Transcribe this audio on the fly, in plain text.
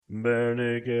Bare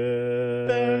naked.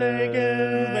 Bare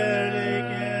naked. Bare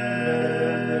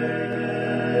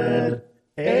naked.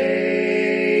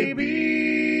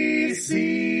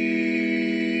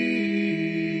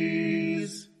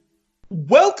 ABCs.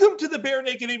 Welcome to the Bare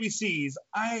Naked ABCs.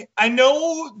 I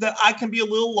know that I can be a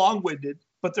little long-winded,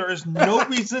 but there is no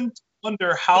reason to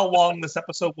wonder how long this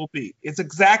episode will be. It's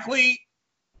exactly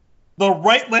the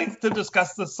right length to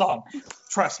discuss this song.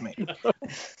 Trust me.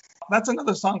 That's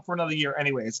another song for another year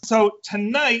anyways. So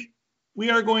tonight we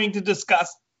are going to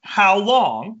discuss How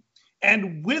Long.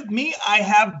 And with me, I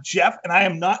have Jeff, and I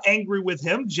am not angry with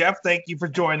him. Jeff, thank you for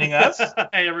joining us.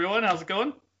 Hey everyone, how's it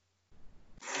going?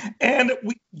 And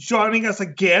joining us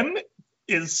again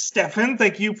is Stefan.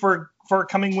 Thank you for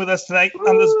coming with us tonight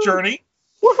on this journey.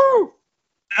 Woohoo!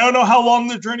 I don't know how long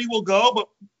the journey will go, but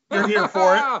we're here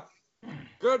for it.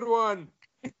 Good one.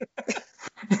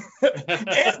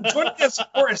 And joining us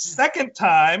for a second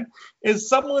time is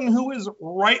someone who is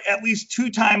right at least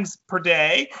 2 times per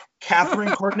day, Catherine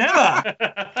Cornetta.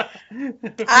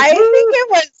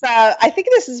 I think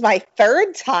this is my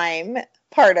third time.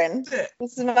 Pardon.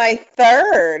 This is my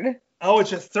third. Oh, it's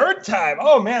your third time.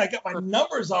 Oh, man, I got my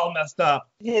numbers all messed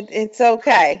up. It's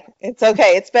okay. It's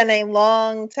okay. It's been a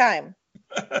long time.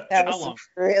 That was long?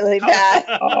 really bad.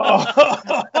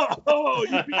 Oh,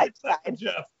 you beat it down,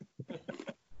 Jeff.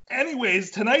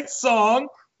 Anyways, tonight's song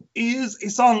is a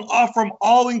song off from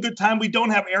All in Good Time. We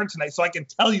don't have Aaron tonight, so I can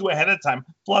tell you ahead of time.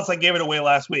 Plus, I gave it away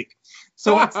last week.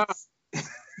 So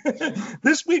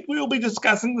this week we will be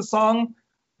discussing the song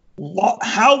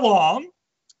How Long.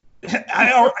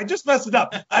 I just messed it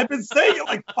up. I've been saying it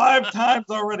like 5 times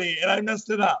already, and I messed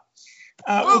it up.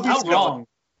 How long?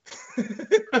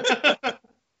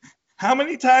 How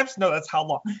many times? No, that's how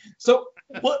long. So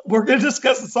we're going to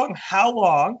discuss the song How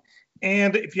Long.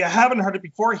 And if you haven't heard it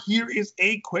before, here is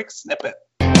a quick snippet.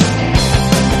 Don't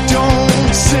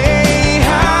say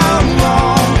how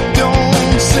long,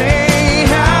 don't say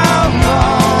how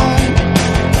long,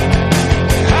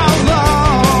 how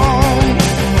long.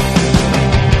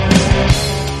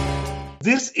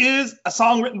 This is a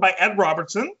song written by Ed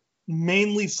Robertson,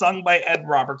 mainly sung by Ed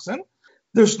Robertson.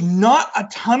 There's not a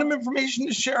ton of information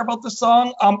to share about the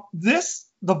song.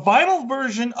 The vinyl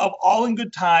version of All in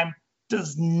Good Time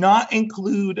does not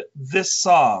include this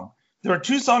song. There are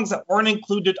 2 songs that weren't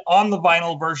included on the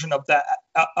vinyl version of that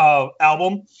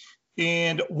album,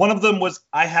 and one of them was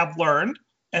I Have Learned,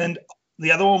 and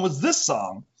the other one was this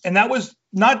song. And that was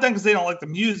not done because they don't like the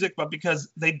music, but because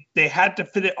they had to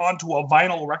fit it onto a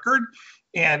vinyl record,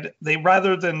 and they,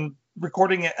 rather than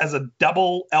recording it as a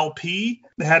double LP,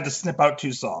 they had to snip out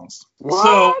 2 songs.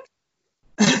 What?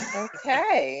 So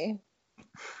Okay.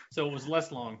 So it was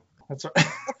less long. that's right.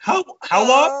 How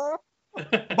long?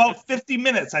 About 50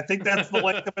 minutes. I think that's the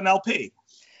length of an LP.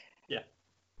 Yeah.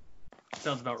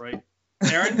 Sounds about right.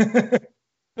 Aaron?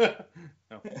 No.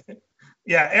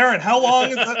 Yeah, Aaron, how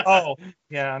long is it? Oh,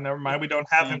 yeah, never mind. We don't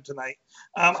have him tonight.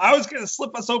 I was going to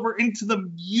slip us over into the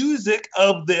music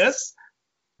of this,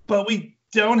 but we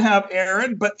don't have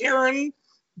Aaron. But Aaron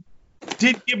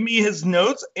did give me his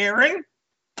notes. Aaron,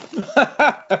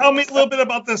 tell me a little bit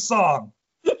about this song.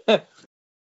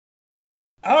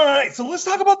 All right, so let's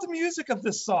talk about the music of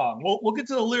this song. We'll get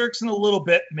to the lyrics in a little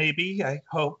bit, maybe. I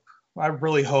hope. I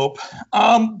really hope.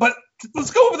 But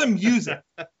let's go over the music.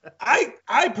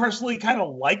 I personally kind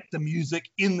of like the music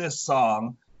in this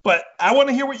song, but I want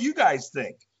to hear what you guys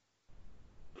think.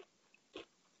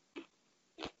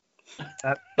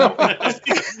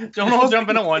 Don't all jump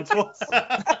in at once.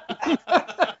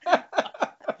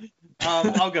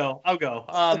 I'll go.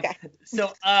 Okay.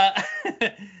 So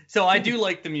I do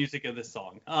like the music of this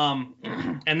song.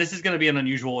 And this is going to be an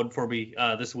unusual one for me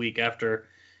this week after.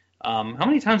 How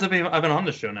many times have I've been on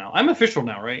this show now? I'm official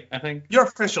now, right? I think. You're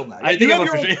official now. I think I'm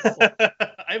official.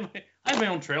 I have my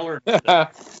own trailer.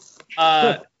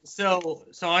 So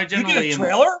I generally. You get a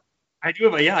trailer? I do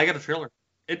have I got a trailer.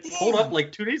 It pulled up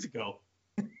like 2 days ago.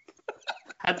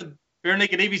 Had the Bare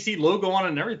Naked ABC logo on it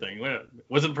and everything.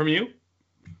 Was it from you?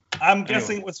 I'm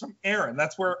guessing it was from Aaron.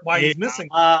 That's why he's missing.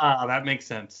 That makes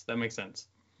sense.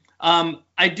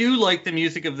 I do like the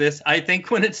music of this. I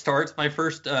think when it starts, my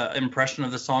first impression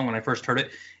of the song when I first heard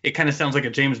it, it kind of sounds like a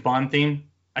James Bond theme.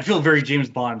 I feel very James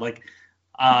Bond, like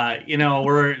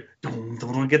we're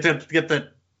get the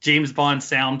James Bond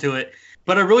sound to it.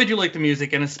 But I really do like the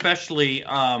music, and especially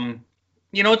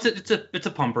it's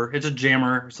a pumper, it's a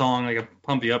jammer song, like a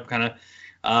pump you up kind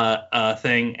of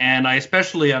thing. And I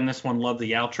especially on this one love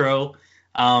the outro.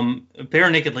 Bare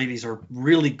Naked Ladies are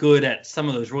really good at some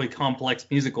of those really complex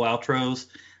musical outros.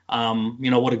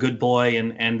 What a Good Boy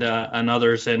and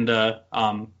others, and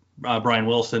Brian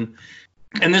Wilson.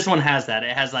 And this one has that.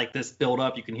 It has like this build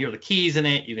up. You can hear the keys in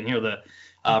it. You can hear the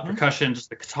percussion, just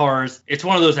the guitars. It's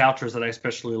one of those outros that I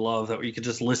especially love that you could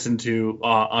just listen to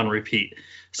on repeat.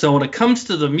 So when it comes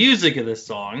to the music of this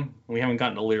song, we haven't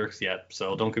gotten to lyrics yet,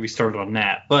 so don't get me started on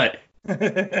that. But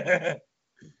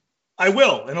I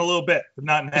will in a little bit, but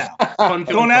not now. fun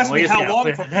Don't ask me how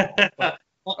long from from now. But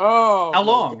Oh. how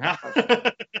long? There's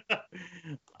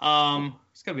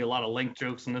gonna be a lot of length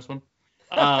jokes in this one.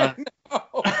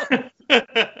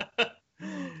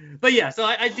 But yeah, so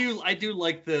I do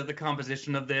like the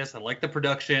composition of this. I like the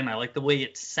production. I like the way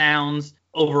it sounds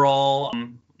overall.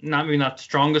 Not the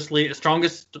strongest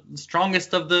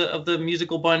of the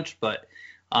musical bunch, but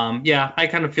yeah, I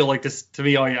kind of feel like this to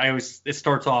me. I always it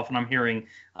starts off and I'm hearing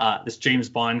this James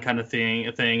Bond kind of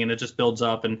thing, and it just builds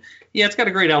up, and yeah, it's got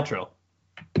a great outro.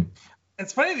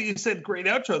 it's funny that you said great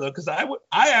outro though, because I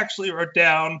actually wrote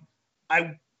down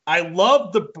I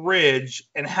love the bridge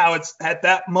and how it's at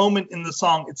that moment in the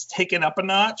song it's taken up a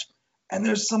notch, and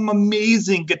there's some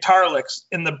amazing guitar licks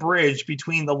in the bridge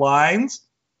between the lines.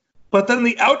 But then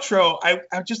the outro,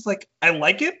 I'm just like, I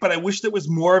like it, but I wish there was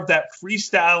more of that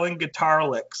freestyling guitar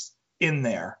licks in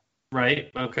there. Right.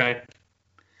 Okay.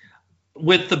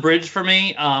 With the bridge for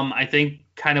me, I think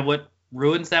kind of what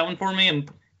ruins that one for me,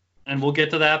 and we'll get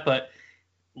to that. But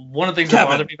one of the things that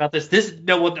bothered me about there's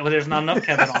not enough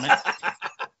Kevin on it.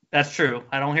 That's true.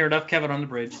 I don't hear enough Kevin on the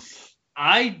bridge.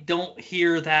 I don't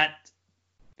hear that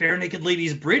Bare Naked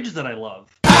Ladies bridge that I love.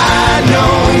 I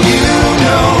know you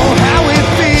know how it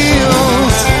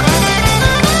feels.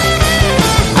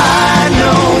 I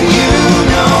know you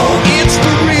know it's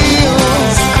the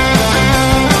reals.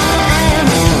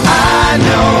 I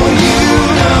know you,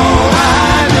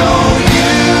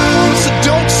 so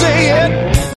don't say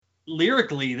it.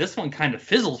 Lyrically, this one kind of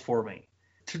fizzles for me.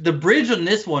 The bridge on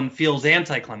this one feels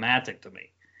anticlimactic to me.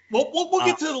 We'll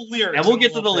get to the lyrics. And we'll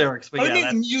get to the lyrics. But I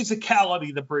yeah, mean, the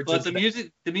musicality, the bridge. But the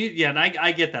music, yeah, and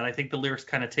I get that. I think the lyrics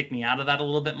kind of take me out of that a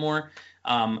little bit more.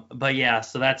 But yeah,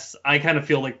 so I kind of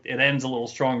feel like it ends a little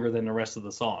stronger than the rest of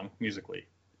the song musically.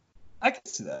 I can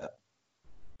see that.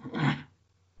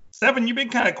 Seven, you've been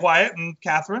kind of quiet, and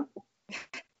Catherine?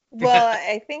 Well,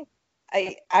 I think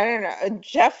I don't know.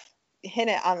 Jeff hit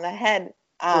it on the head,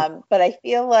 but I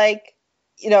feel like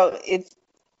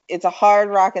it's a hard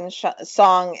rockin'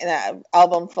 song in an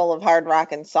album full of hard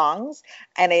rockin' songs,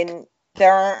 and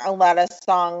there aren't a lot of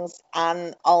songs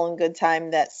on All in Good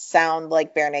Time that sound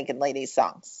like Bare Naked Ladies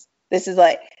songs. This is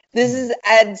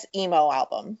Ed's emo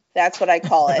album. That's what I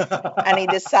call it. And he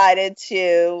decided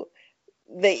to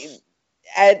the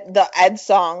Ed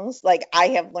songs like I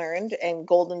Have Learned and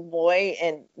Golden Boy,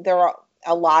 and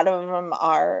a lot of them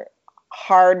are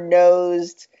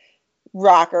hard-nosed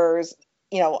rockers,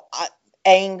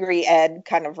 angry Ed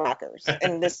kind of rockers,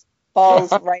 and this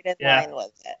falls right in line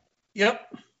with it.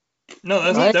 Yep. No,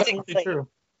 that's definitely true.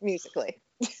 Musically.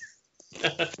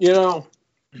 I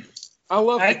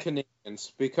love the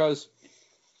Canadians because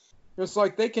it's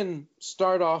like they can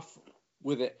start off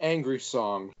with an angry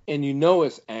song and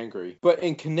it's angry. But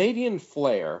in Canadian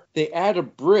flair, they add a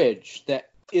bridge that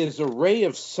is a ray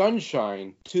of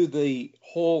sunshine to the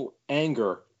whole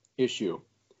anger issue.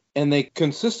 And they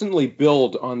consistently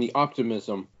build on the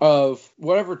optimism of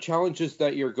whatever challenges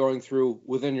that you're going through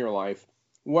within your life,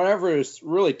 whatever is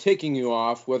really taking you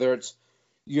off, whether it's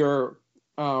your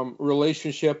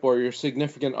relationship or your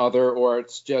significant other, or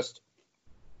it's just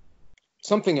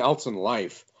something else in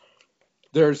life.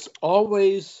 There's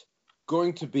always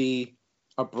going to be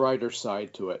a brighter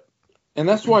side to it. And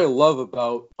that's what I love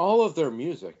about all of their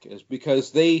music, is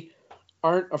because they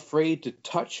aren't afraid to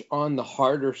touch on the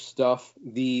harder stuff,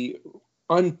 the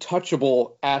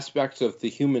untouchable aspects of the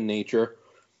human nature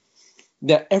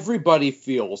that everybody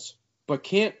feels but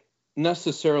can't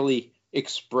necessarily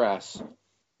express.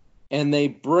 And they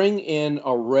bring in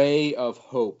a ray of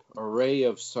hope, a ray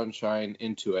of sunshine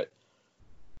into it.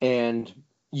 And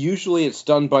usually it's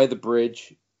done by the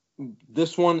bridge.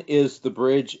 This one is the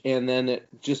bridge, and then it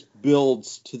just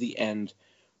builds to the end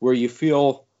where you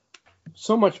feel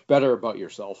so much better about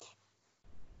yourself.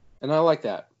 And I like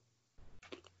that.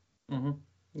 Mm-hmm.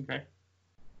 Okay.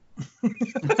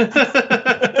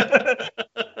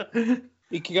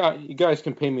 You guys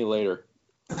can pay me later.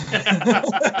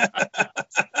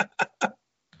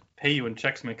 Pay you in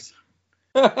Chex Mix.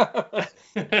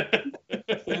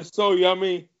 It's so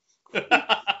yummy.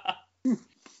 I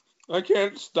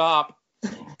can't stop.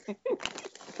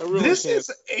 This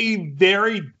is a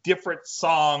very different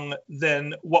song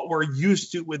than what we're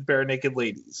used to with Bare Naked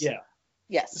Ladies. Yeah.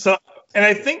 Yes. So, and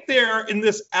I think they're in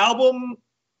this album,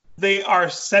 they are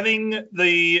setting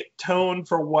the tone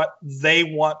for what they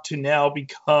want to now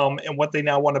become and what they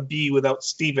now want to be without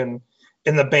Steven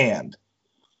in the band.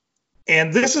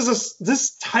 And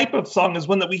this type of song is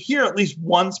one that we hear at least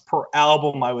once per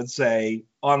album, I would say,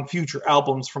 on future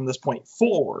albums from this point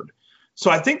forward.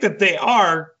 So I think that they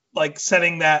are like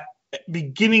setting that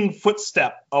beginning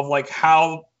footstep of like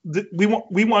how we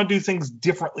want to do things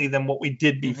differently than what we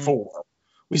did before.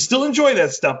 We still enjoy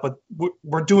that stuff, but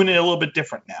we're doing it a little bit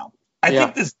different now. I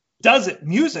think this does it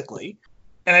musically,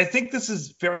 and I think this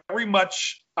is very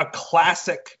much a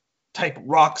classic type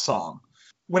rock song.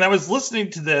 When I was listening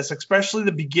to this, especially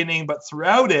the beginning, but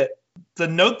throughout it, the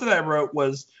note that I wrote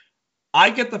was, I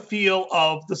get the feel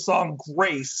of the song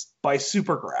Grace by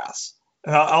Supergrass.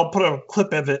 And I'll put a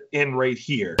clip of it in right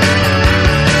here.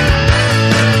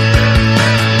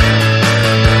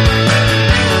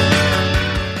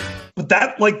 But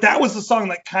that was the song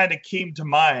that kind of came to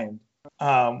mind,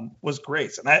 was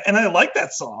Grace. And I like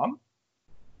that song.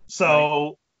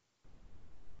 So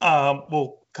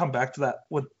we'll come back to that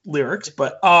with lyrics,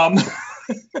 but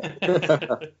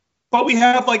but we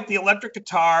have like the electric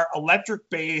guitar, electric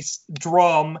bass,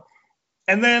 drum,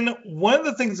 and then one of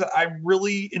the things that I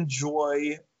really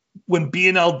enjoy when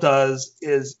B&L does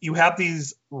is you have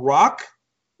these rock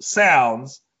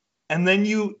sounds and then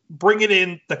you bring it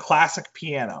in the classic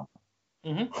piano.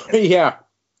 Yeah.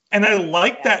 And I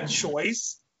like that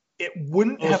choice. It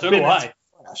wouldn't have been as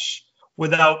fresh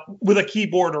with a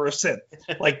keyboard or a synth.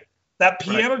 Like that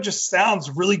piano just sounds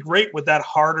really great with that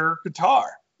harder guitar.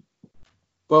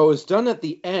 But it was done at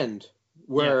the end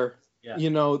where, you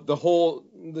know,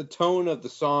 the tone of the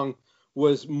song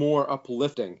was more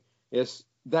uplifting.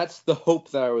 That's the hope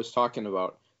that I was talking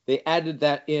about. They added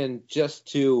that in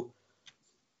just to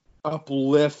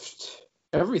uplift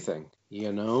everything,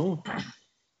 you know?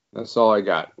 That's all I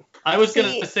got. I was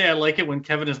going to say I like it when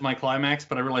Kevin is my climax,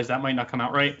 but I realized that might not come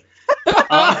out right.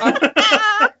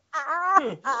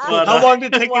 How long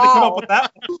did it take you to come up with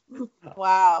that?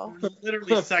 Wow.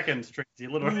 Literally seconds, Tracy.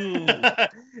 Literally.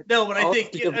 No, but I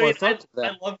think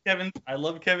I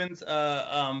love Kevin's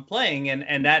playing,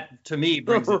 and that to me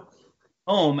brings it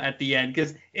home at the end,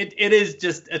 because it is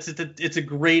just it's a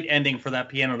great ending for that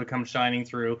piano to come shining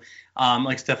through.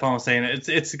 Like Stefan was saying,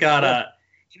 it's got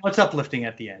it's uplifting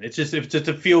at the end. It's just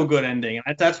a feel good ending,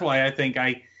 and that's why I think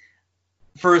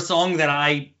for a song that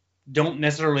I don't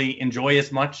necessarily enjoy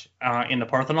as much in the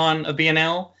Parthenon of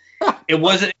B&L, it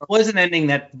was an ending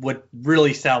that would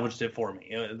really salvaged it for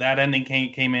me. That ending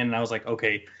came in, and I was like,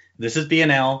 okay, this is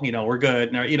B&L, we're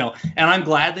good, and I'm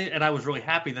glad and I was really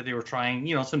happy that they were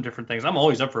trying, some different things. I'm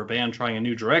always up for a band trying a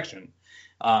new direction,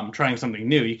 trying something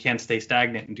new. You can't stay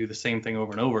stagnant and do the same thing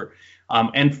over and over.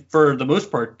 And for the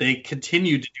most part, they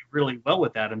continued to do really well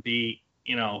with that and be,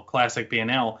 classic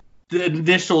B&L. The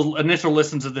initial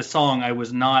listens of this song I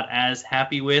was not as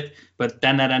happy with, but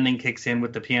then that ending kicks in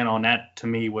with the piano, and that to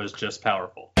me was just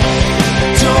powerful.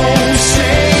 Don't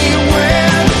say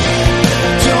when,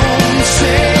 don't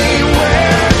say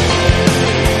where,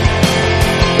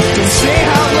 don't say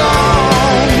how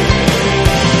long.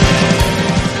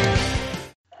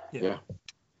 Yeah.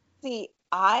 See,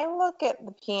 I look at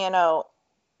the piano.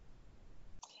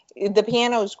 The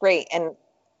piano is great, and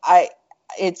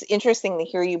it's interesting to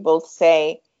hear you both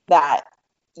say that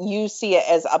you see it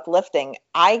as uplifting.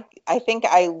 I think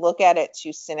I look at it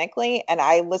too cynically, and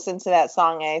I listen to that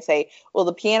song and I say, well,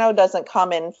 the piano doesn't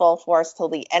come in full force till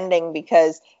the ending,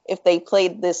 because if they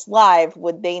played this live,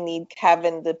 would they need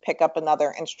Kevin to pick up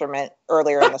another instrument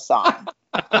earlier in the song?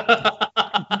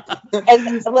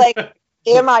 And like,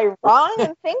 am I wrong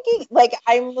in thinking? Like,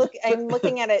 I'm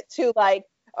looking at it too, like,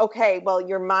 okay, well,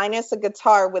 you're minus a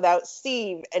guitar without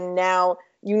Steve, and now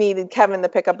you needed Kevin to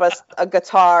pick up a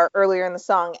guitar earlier in the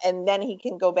song, and then he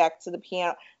can go back to the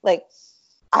piano. Like,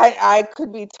 I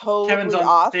could be totally Kevin's on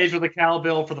off. stage with a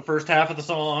cowbell for the first half of the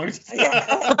song. It seems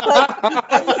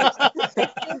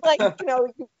like,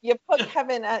 you put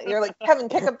Kevin, you're like, Kevin,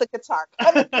 pick up the guitar.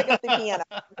 Kevin, pick up the piano.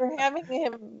 You're having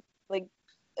him, like,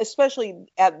 especially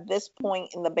at this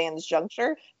point in the band's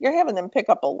juncture, you're having them pick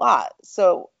up a lot.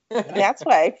 So that's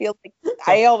why I feel like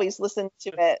I always listen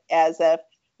to it as if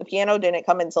the piano didn't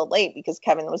come until late because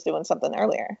Kevin was doing something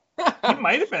earlier. He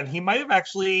might have been. He might have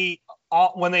actually,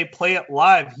 when they play it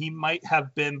live, he might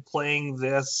have been playing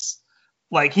this,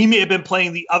 like he may have been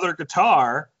playing the other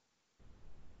guitar,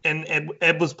 and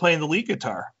Ed was playing the lead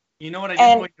guitar. You know what? I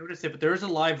didn't quite notice it, but there is a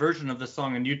live version of this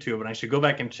song on YouTube, and I should go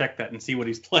back and check that and see what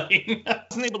he's playing. I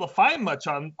wasn't able to find much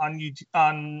on YouTube,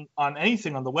 on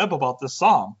anything on the web about this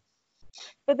song.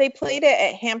 But they played it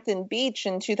at Hampton Beach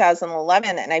in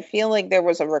 2011, and I feel like there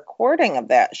was a recording of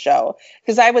that show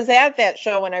because I was at that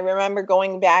show and I remember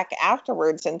going back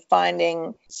afterwards and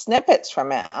finding snippets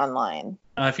from it online.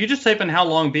 If you just type in "how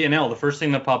long BNL," the first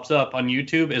thing that pops up on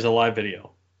YouTube is a live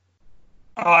video.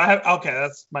 Oh, okay.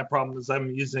 That's my problem is I'm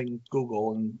using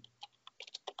Google and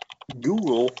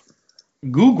Google.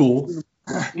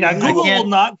 yeah, Google will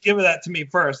not give that to me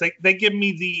first. They give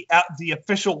me the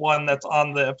official one that's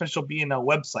on the official BNL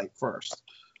website first.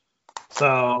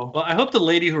 So Well, I hope the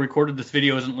lady who recorded this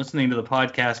video isn't listening to the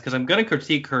podcast because I'm going to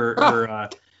critique her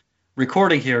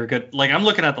recording here. Good, like I'm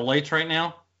looking at the lights right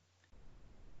now.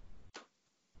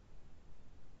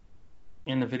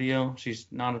 In the video, she's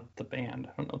not at the band.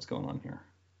 I don't know what's going on here.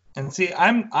 and see,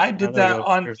 I did there you that go.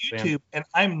 on There's the YouTube, and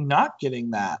I'm not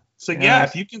getting that. So Yeah. yeah,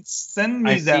 if you can send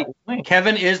me I that see. link.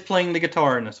 Kevin is playing the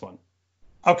guitar in this one.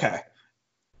 Okay.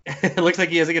 It looks like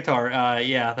he has a guitar.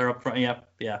 Yeah, they're up front. Yep,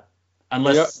 yeah.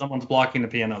 Unless Yep. someone's blocking the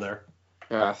piano there.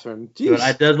 Catherine. But Jeez.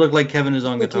 it does look like Kevin is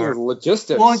on Thinking guitar. of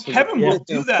logistics. Well, and Kevin Yeah. will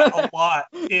do that a lot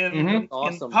in Mhm.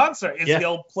 Awesome. in concert. Is Yeah.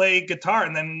 he'll play guitar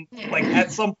and then like at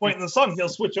some point in the song he'll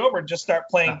switch over and just start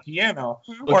playing piano.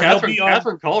 Well, or he'll Catherine, be on.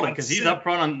 Catherine called it on because he's synth.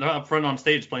 up front on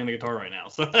stage playing the guitar right now.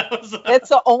 So that was, That's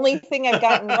the only thing I've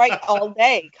gotten right all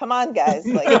day. Come on, guys.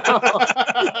 Like,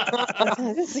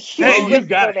 this is a huge Hey, you win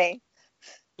got for me.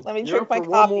 Let me You're drink my for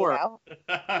one coffee more. now.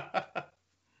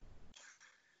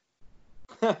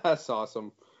 That's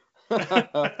awesome.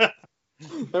 It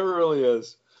really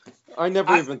is. I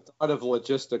never even thought of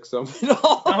logistics of it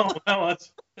all. no,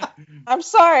 that's, I'm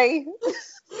sorry.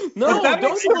 No, That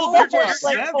don't makes you a little do bit more that.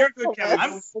 sense. you're good, Kevin.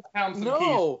 I'm- We'll pound some keys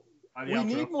No, by the we outro.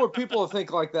 need more people to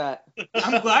think like that.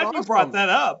 I'm glad you brought Awesome. that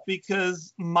up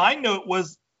because my note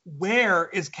was, where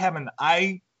is Kevin?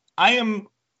 I am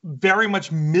very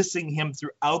much missing him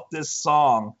throughout this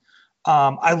song.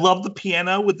 I love the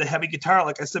piano with the heavy guitar,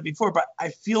 like I said before, but I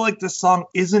feel like this song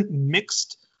isn't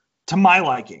mixed to my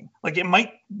liking. Like it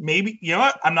might, maybe, you know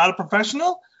what? I'm not a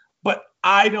professional, but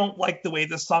I don't like the way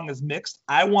this song is mixed.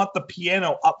 I want the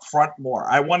piano up front more.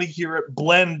 I want to hear it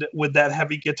blend with that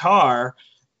heavy guitar.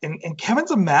 And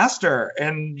Kevin's a master.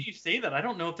 And You say that. I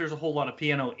don't know if there's a whole lot of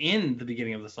piano in the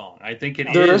beginning of the song. I think it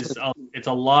There is. isn't. It's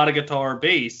a lot of guitar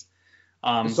bass.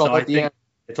 It's So all I at the think end.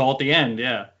 it's all at the end.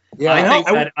 Yeah. Yeah, I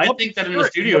know. I would think love that to in hear the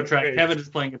it. studio It track, looks Kevin is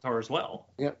playing guitar as well.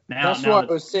 Yeah, Now- that's now what that-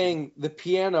 I was saying. The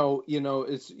piano,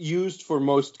 is used for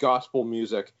most gospel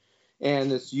music,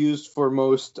 and it's used for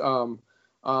most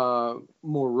more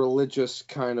religious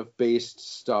kind of based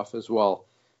stuff as well,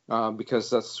 because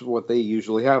that's what they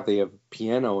usually have. They have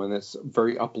piano, and it's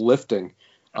very uplifting.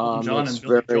 Elton John it's and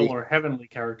Billy very- Joel are heavenly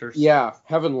characters. Yeah,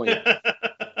 heavenly.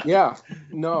 Yeah,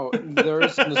 no, there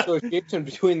is an association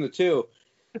between the two,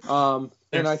 and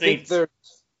They're I think saints. they're.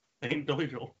 Ain't Billy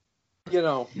Joel.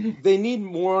 They need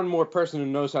more and more person who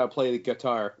knows how to play the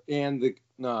guitar and the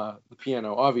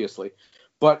piano, obviously.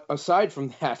 But aside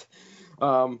from that,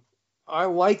 I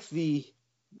like the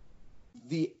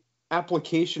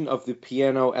application of the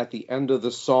piano at the end of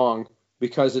the song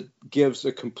because it gives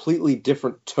a completely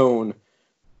different tone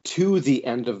to the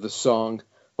end of the song.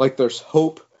 Like there's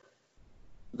hope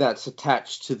that's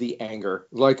attached to the anger.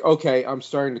 Like, okay, I'm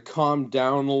starting to calm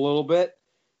down a little bit,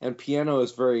 and piano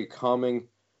is very calming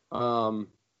kind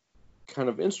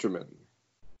of instrument.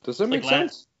 Does that make Like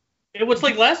sense? It was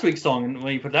like last week's song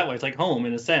when you put it that way. It's like Home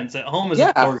in a sense. Home is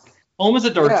Yeah. a dark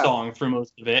Yeah. song for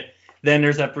most of it. Then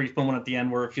there's that brief moment at the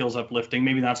end where it feels uplifting.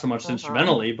 Maybe not so much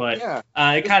instrumentally, but Yeah.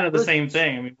 it kind of the same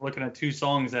thing. I mean, we're looking at two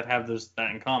songs that have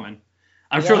that in common.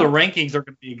 I'm sure Yeah. the rankings are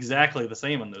going to be exactly the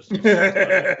same on those two. It's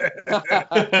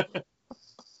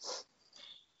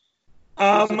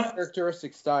a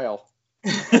characteristic style.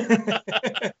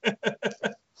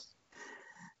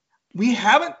 We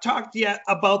haven't talked yet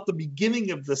about the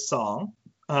beginning of the song.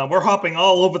 We're hopping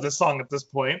all over the song at this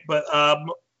point, but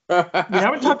we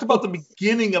haven't talked about the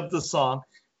beginning of the song.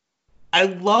 I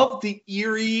love the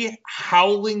eerie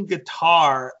howling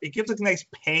guitar. It gives a nice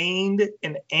pained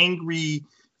and angry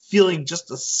feeling just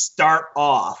to start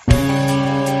off.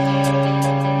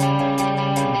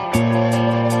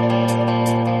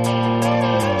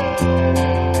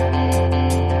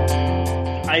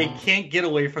 I can't get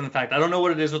away from the fact. I don't know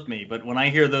what it is with me, but when I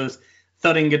hear those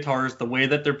thudding guitars, the way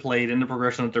that they're played and the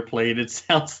progression that they're played, it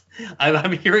sounds.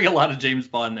 I'm hearing a lot of James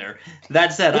Bond there.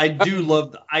 That said, I do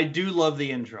love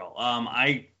the intro.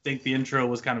 I think the intro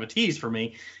was kind of a tease for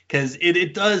me because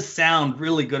it does sound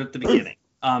really good at the beginning.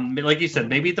 Like you said,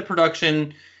 maybe the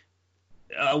production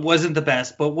wasn't the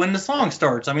best, but when the song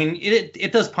starts, I mean,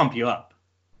 it does pump you up.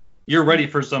 You're ready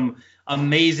for some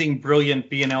amazing, brilliant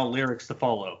BNL lyrics to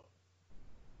follow.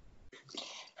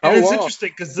 How And it's long? interesting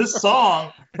because this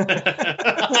song,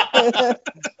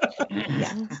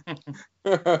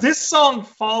 this song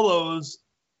follows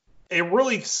a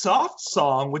really soft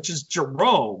song, which is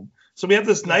Jerome. So we have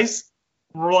this nice,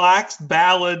 relaxed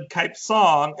ballad type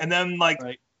song, and then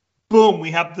boom,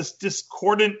 we have this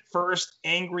discordant first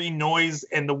angry noise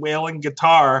and the wailing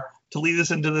guitar to lead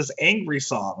us into this angry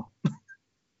song.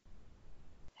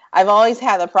 I've always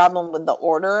had a problem with the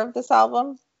order of this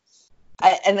album.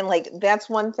 And then that's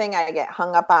one thing I get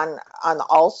hung up on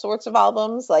all sorts of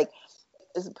albums,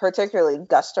 particularly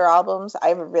Guster albums. I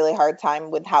have a really hard time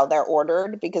with how they're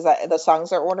ordered because the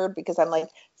songs are ordered, because I'm like,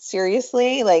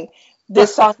 seriously,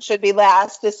 this song should be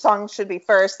last, this song should be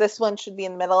first, this one should be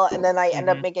in the middle, and then I end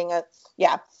up making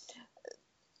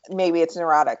maybe it's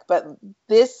neurotic, but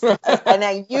this, and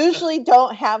I usually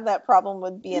don't have that problem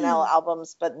with B&L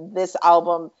albums, but this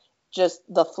album, just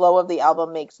the flow of the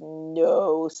album makes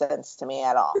no sense to me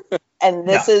at all. And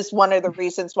this is one of the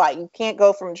reasons why you can't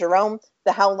go from Jerome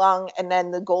to How Long and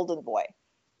then the Golden Boy.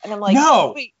 And I'm like,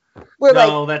 no,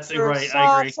 that's right. Soft,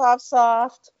 I agree.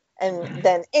 soft, and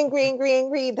then angry,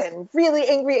 then really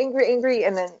angry,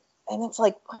 and it's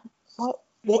like, what?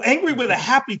 Well, angry with a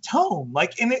happy tone,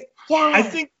 Yeah. I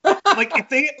think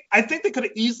they could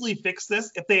have easily fixed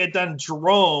this if they had done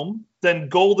Jerome, then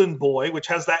Golden Boy, which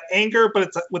has that anger, but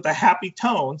it's with a happy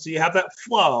tone, so you have that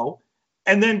flow,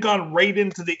 and then gone right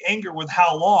into the anger with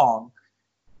How Long,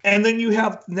 and then you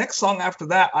have the next song after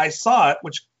that, I Saw It,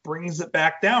 which brings it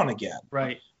back down again.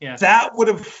 Right. Yeah. That would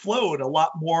have flowed a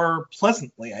lot more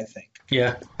pleasantly, I think.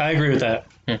 Yeah, I agree with that.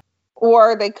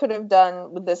 Or they could have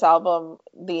done with this album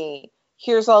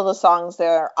here's all the songs that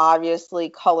are obviously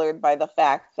colored by the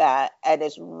fact that Ed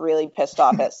is really pissed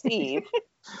off at Steve.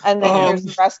 And then here's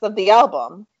the rest of the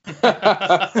album.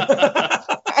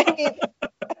 I mean,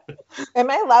 am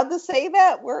I allowed to say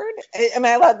that word? Am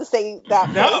I allowed to say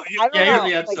that No, word? I don't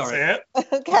know. Say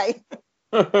Okay.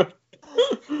 it.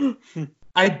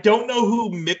 I don't know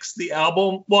who mixed the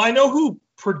album. Well, I know who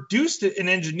produced it and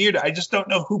engineered it. I just don't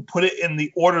know who put it in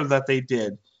the order that they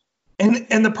did.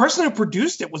 And the person who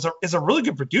produced it is a really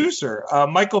good producer.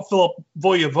 Michael Philip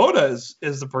Voyevoda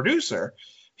is the producer.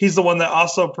 He's the one that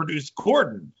also produced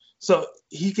Gordon. So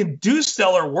he can do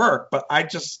stellar work, but I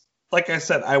just, like I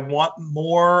said, I want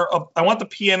the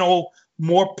piano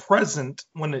more present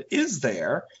when it is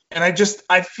there. And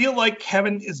I feel like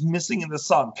Kevin is missing in the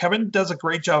song. Kevin does a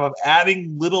great job of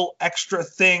adding little extra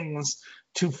things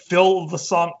to fill the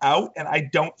song out, and I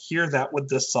don't hear that with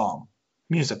this song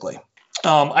musically.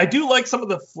 I do like some of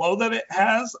the flow that it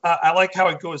has. I like how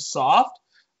it goes soft.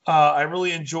 I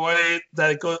really enjoy that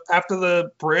it goes after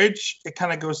the bridge. It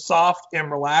kind of goes soft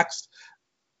and relaxed.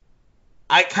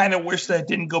 I kind of wish that it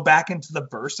didn't go back into the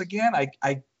verse again.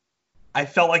 I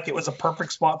felt like it was a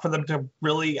perfect spot for them to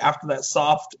really, after that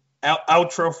soft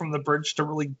outro from the bridge, to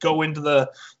really go into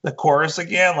the chorus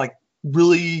again,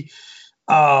 really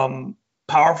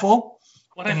powerful.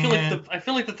 Well, I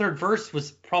feel like the third verse was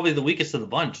probably the weakest of the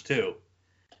bunch too.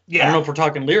 Yeah. I don't know if we're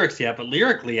talking lyrics yet, but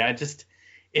lyrically,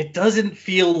 it doesn't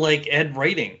feel like Ed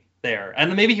writing there.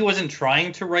 And maybe he wasn't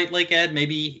trying to write like Ed.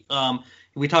 Maybe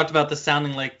we talked about this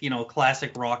sounding like, a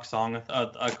classic rock song,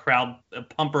 a crowd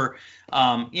pumper,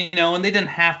 and they didn't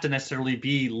have to necessarily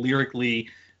be lyrically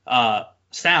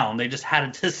sound. They just had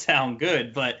it to sound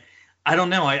good. But I don't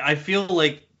know. I feel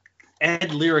like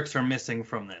Ed lyrics are missing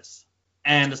from this.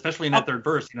 And especially in that third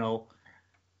verse,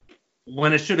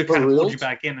 when it should have kind of pulled you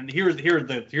back in, and here's going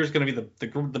to be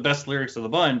the best lyrics of the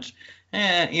bunch,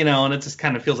 and it just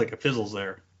kind of feels like it fizzles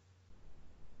there.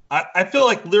 I feel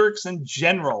like lyrics in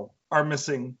general are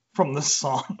missing from this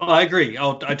song. Oh, I agree.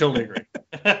 Oh, I totally agree.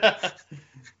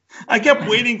 I kept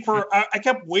waiting for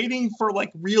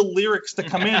real lyrics to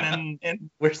come in,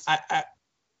 and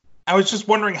I was just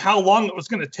wondering how long it was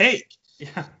going to take.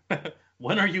 Yeah.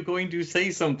 When are you going to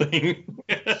say something?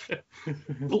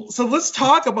 So let's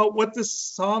talk about what this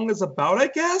song is about, I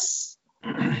guess.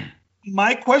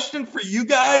 My question for you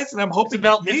guys, and I'm hoping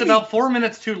it's about 4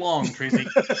 minutes too long, Tracy.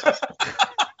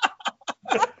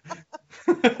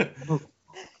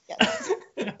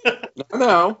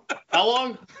 No. How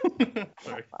long?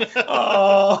 Sorry.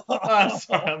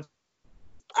 Sorry.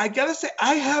 I gotta say,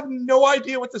 I have no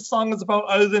idea what this song is about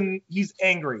other than he's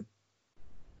angry.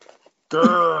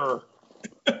 Grr.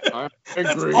 I'm angry.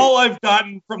 That's all I've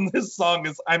gotten from this song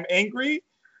is I'm angry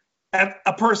at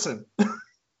a person.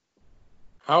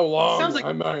 How long Sounds like-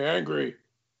 am I angry?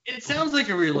 It sounds like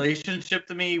a relationship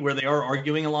to me where they are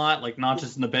arguing a lot, like not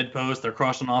just in the bedpost, they're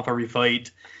crossing off every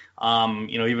fight.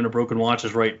 Even a broken watch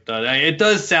is right. It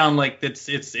does sound like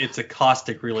it's a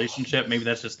caustic relationship. Maybe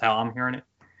that's just how I'm hearing it.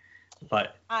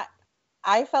 But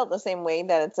I felt the same way,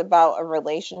 that it's about a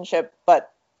relationship,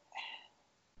 but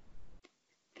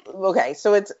okay,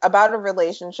 so it's about a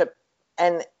relationship,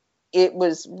 and it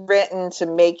was written to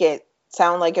make it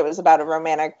sound like it was about a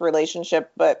romantic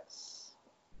relationship, but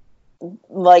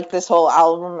like this whole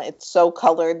album, it's so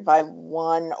colored by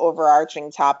one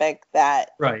overarching topic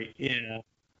that Right. Yeah.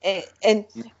 and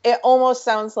it almost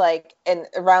sounds like, and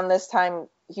around this time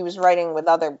Ed was writing with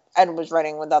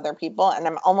other people, and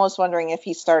I'm almost wondering if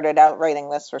he started out writing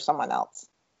this for someone else.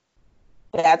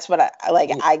 That's what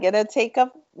I get a take of,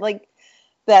 like,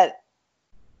 that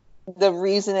the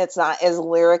reason it's not as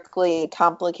lyrically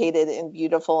complicated and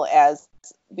beautiful as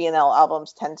BNL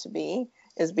albums tend to be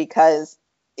is because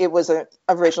it was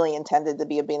originally intended to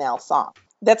be a BNL song.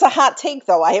 That's a hot take,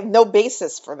 though. I have no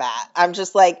basis for that. I'm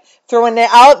just like throwing it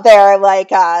out there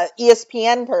like a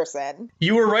ESPN person.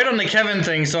 You were right on the Kevin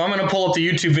thing, so I'm going to pull up the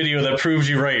YouTube video that proves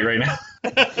you right now.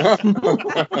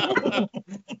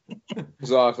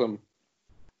 It's awesome.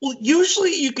 Well,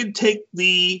 usually you can take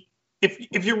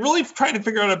if you're really trying to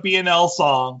figure out a BNL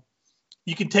song,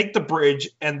 you can take the bridge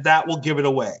and that will give it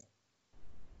away.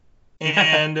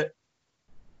 And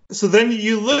so then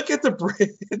you look at the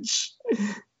bridge.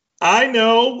 I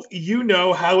know you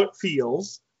know how it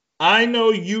feels. I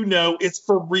know you know it's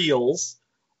for reals.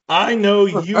 I know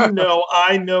you know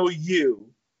I know you.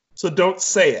 So don't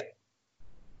say it.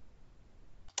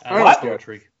 What?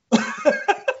 Poetry. I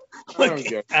don't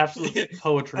get it. Absolute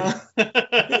poetry.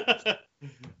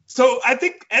 So I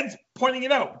think Ed's pointing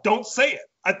it out. Don't say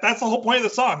it. That's the whole point of the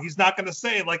song. He's not going to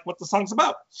say like what the song's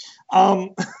about.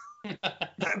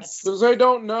 That's Because I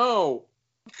don't know.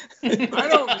 I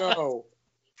don't know.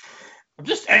 I'm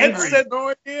just Ed angry. said,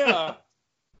 No idea.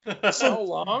 How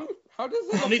long? How does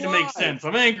I that don't need to make apply? sense.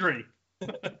 I'm angry.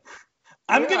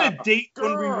 I'm Yeah, going to date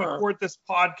when we sure. record this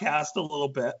podcast a little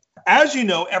bit. As you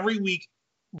know, every week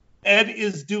Ed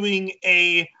is doing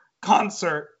a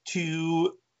concert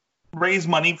to raise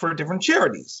money for different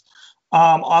charities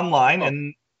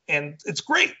online, and it's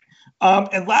great.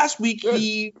 And last week Good.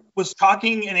 he was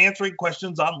talking and answering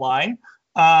questions online,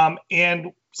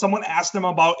 and someone asked him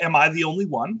about "Am I the Only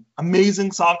One?"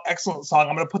 Amazing song, excellent song.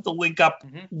 I'm going to put the link up.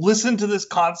 Mhm. Listen to this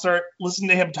concert. Listen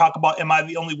to him talk about "Am I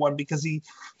the Only One?" because he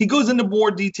goes into more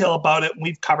detail about it, and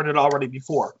we've covered it already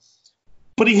before.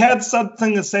 But he had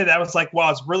something to say that I was like,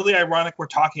 wow, it's really ironic we're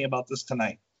talking about this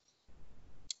tonight.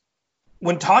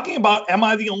 When talking about Am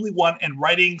I the Only One and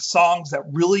writing songs that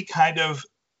really kind of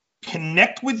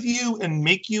connect with you and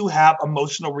make you have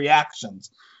emotional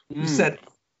reactions, you said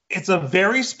it's a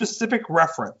very specific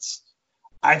reference.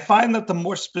 I find that the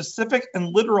more specific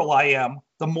and literal I am,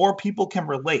 the more people can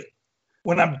relate.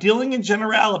 When I'm dealing in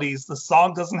generalities, the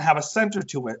song doesn't have a center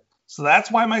to it. So that's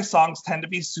why my songs tend to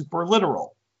be super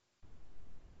literal.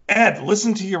 Ed,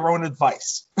 listen to your own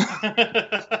advice.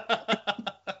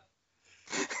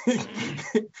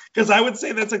 Because I would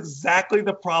say that's exactly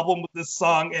the problem with this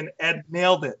song, and Ed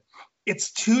nailed it.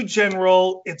 It's too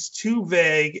general, it's too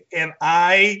vague, and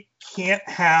I can't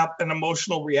have an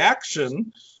emotional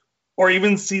reaction or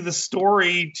even see the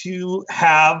story to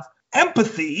have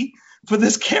empathy for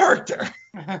this character.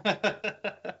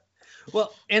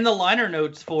 Well, in the liner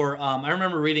notes for, I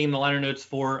remember reading in the liner notes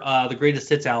for the Greatest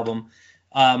Hits album,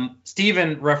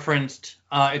 Steven referenced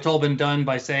It's All Been Done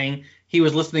by saying he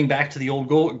was listening back to the old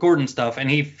Gordon stuff, and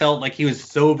he felt like he was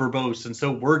so verbose and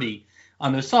so wordy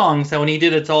on those songs that when he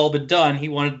did It's All Been Done, he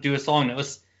wanted to do a song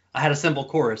that had a simple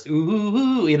chorus, ooh, ooh,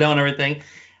 ooh, you know, and everything.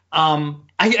 I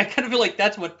kind of feel like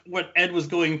that's what Ed was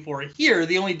going for here.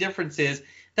 The only difference is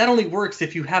that only works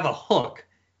if you have a hook.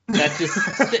 That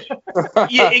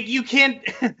just you can't.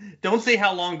 Don't say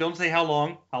how long. Don't say how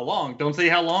long. How long? Don't say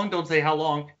how long. Don't say how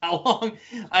long. How long?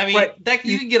 I mean, Right. that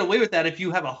you can get away with that if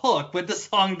you have a hook, but the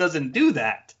song doesn't do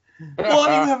that. Well,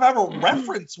 and you have a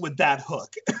reference with that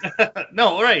hook.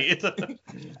 No, right? It's a,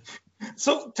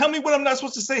 So tell me what I'm not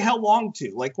supposed to say how long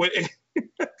to. Like what?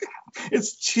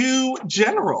 It's too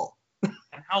general.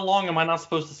 how long am I not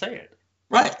supposed to say it?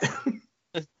 Right.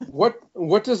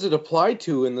 What does it apply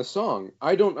to in the song?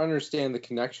 I don't understand the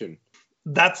connection.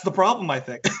 That's the problem, I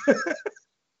think.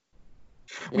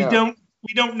 Yeah.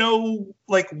 We don't know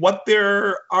like what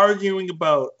they're arguing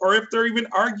about, or if they're even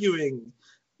arguing.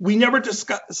 We never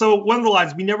discuss. So one of the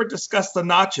lines, we never discuss the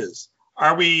notches.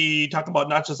 Are we talking about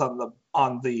notches on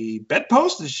the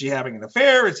bedpost? Is she having an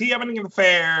affair? Is he having an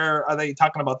affair? Are they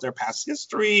talking about their past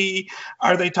history?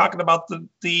 Are they talking about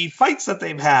the fights that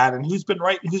they've had and who's been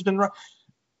right and who's been wrong?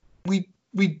 We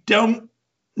don't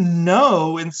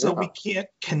know, and so we can't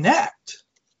connect.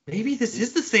 Maybe this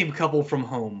is the same couple from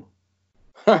Home.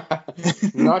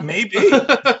 Not Maybe.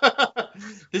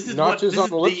 This is Notches this on is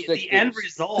the lipstick the end bits.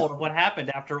 result of what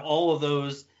happened after all of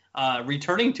those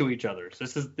returning to each other. So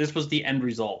this was the end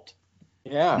result.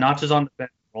 Yeah. Notches on the bed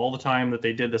all the time that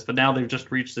they did this, but now they've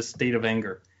just reached this state of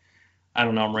anger. I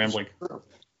don't know. I'm rambling.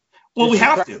 Well, we Did you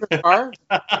have crack to. the car?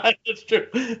 That's true.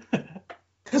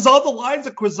 Because all the lines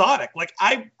are quixotic. Like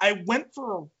I went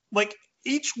for like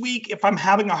each week, if I'm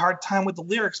having a hard time with the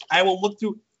lyrics, I will look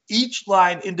through each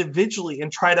line individually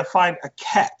and try to find a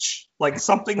catch, like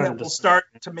something that will start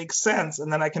to make sense,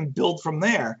 and then I can build from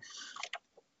there.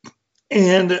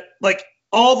 And like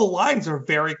all the lines are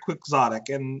very quixotic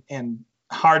and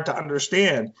hard to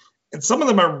understand, and some of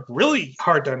them are really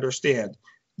hard to understand.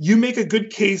 You make a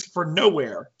good case for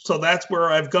nowhere, so that's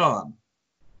where I've gone.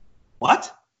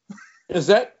 What? Is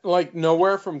that like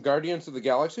Nowhere from Guardians of the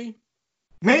Galaxy?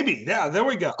 Maybe. Yeah, there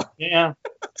we go. Yeah.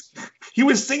 He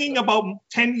was singing about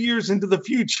 10 years into the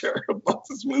future about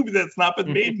this movie that's not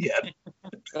been made yet.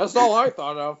 That's all I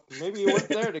thought of. Maybe he went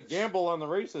there to gamble on the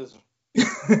races.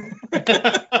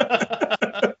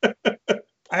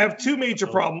 I have two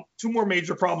more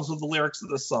major problems with the lyrics of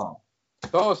this song.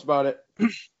 Tell us about it.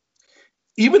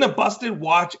 Even a busted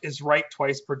watch is right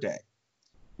twice per day.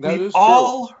 That We've is true.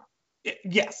 all,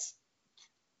 yes,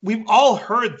 we've all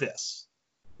heard this.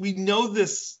 We know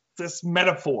this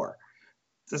metaphor,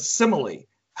 this simile.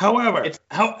 However,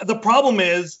 the problem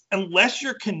is, unless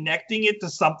you're connecting it to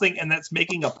something and that's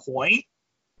making a point,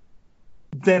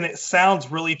 then it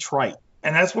sounds really trite.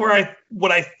 And that's where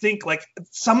what I think, like,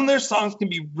 some of their songs can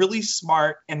be really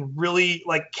smart and really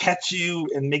like catch you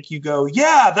and make you go,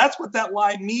 yeah, that's what that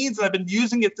line means. I've been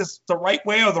using it the right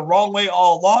way or the wrong way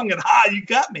all along, and you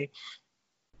got me.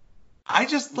 I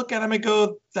just look at him and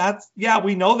go,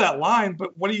 we know that line,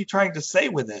 but what are you trying to say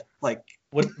with it? Like,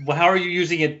 how are you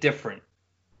using it different?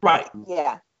 Right.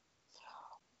 Yeah.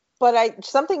 But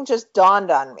something just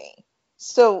dawned on me.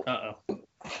 So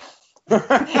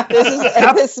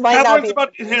this might not be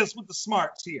about his with the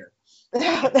smarts here.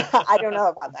 I don't know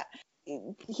about that.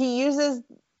 He uses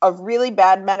a really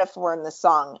bad metaphor in the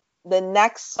song. The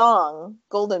next song,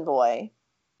 Golden Boy,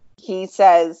 he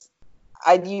says,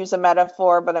 I'd use a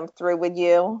metaphor, but I'm through with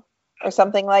you, or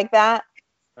something like that.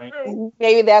 Right.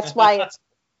 Maybe that's why it's.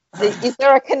 Is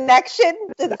there a connection?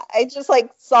 Did I just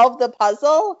like solve the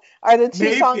puzzle? Are the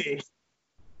two songs,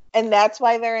 and that's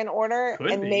why they're in order? Could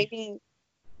and be.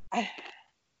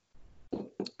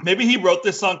 Maybe he wrote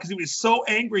this song because he was so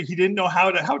angry he didn't know how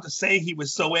to say he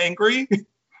was so angry,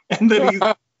 and then he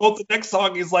wrote the next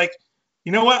song. He's like,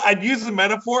 you know what? I'd use a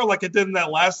metaphor like I did in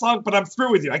that last song, but I'm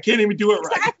through with you. I can't even do it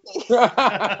right.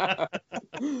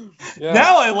 Yeah.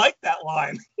 Now I like that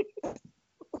line.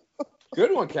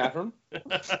 Good one, Catherine.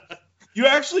 You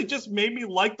actually just made me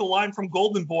like the line from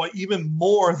Golden Boy even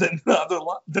more than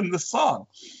the song.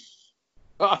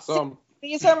 Awesome.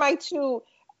 These are my two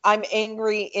I'm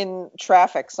angry in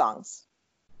traffic songs.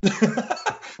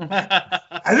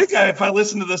 I think if I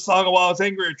listened to this song while I was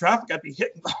angry in traffic, I'd be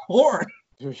hitting the horn.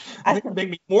 I think it'd make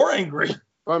me more angry.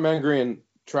 If I'm angry in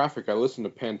traffic, I listen to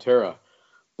Pantera.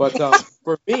 But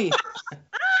for me,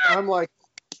 I'm like,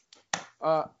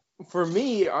 I'm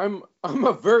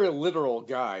a very literal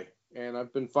guy, and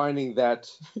I've been finding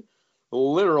that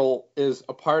literal is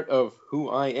a part of who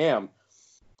I am.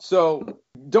 So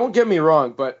don't get me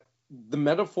wrong, but the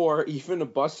metaphor, even a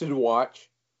busted watch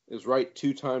is right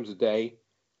 2 times a day.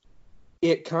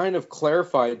 It kind of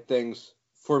clarified things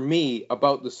for me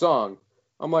about the song.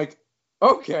 I'm like,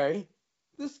 okay,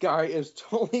 this guy is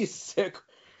totally sick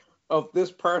of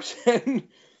this person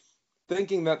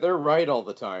thinking that they're right all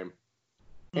the time.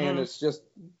 And it's just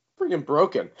freaking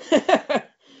broken.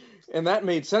 And that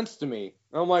made sense to me.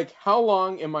 I'm like, how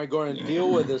long am I going to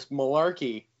deal with this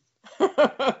malarkey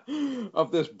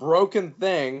of this broken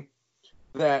thing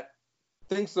that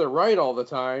thinks they're right all the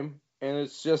time, and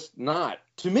it's just not?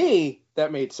 To me,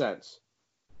 that made sense.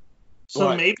 So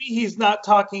What? maybe he's not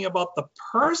talking about the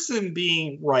person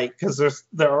being right, because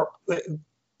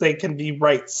they can be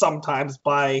right sometimes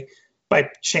by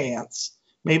chance.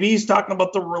 Maybe he's talking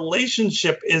about the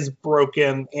relationship is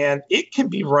broken and it can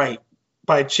be right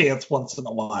by chance once in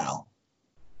a while.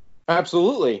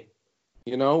 Absolutely.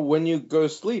 You know, when you go to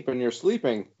sleep and you're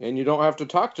sleeping and you don't have to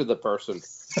talk to the person.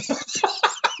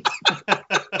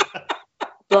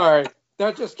 Sorry,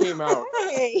 that just came out.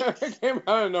 It came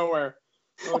out of nowhere.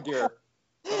 Oh dear.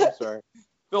 Oh, sorry.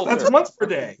 Filter. That's once per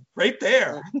day, right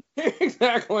there.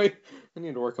 Exactly. I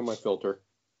need to work on my filter.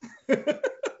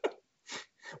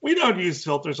 We don't use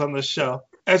filters on this show,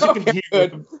 as you can hear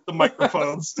good. with the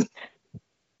microphones.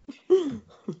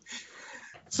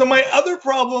 So my other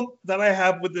problem that I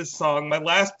have with this song, my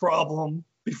last problem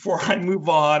before I move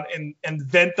on and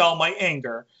vent all my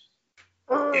anger,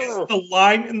 is the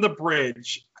line in the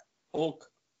bridge. Hulk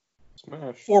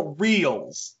smash. For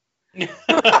reals.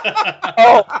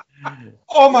 Oh,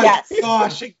 Oh my Yes.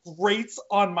 gosh, it grates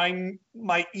on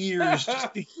my ears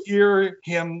just to hear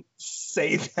him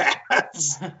say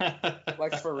that.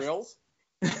 Like for reals?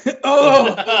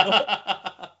 Oh,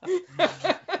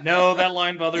 No, that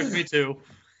line bothers me too.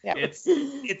 yeah. It's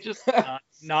just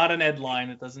not an Ed line.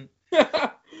 It doesn't.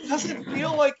 it doesn't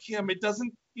feel like him. It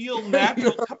doesn't feel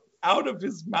natural coming out of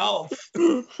his mouth.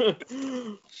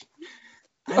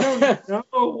 I don't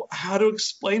know how to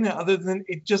explain it other than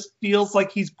it just feels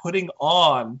like he's putting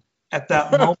on at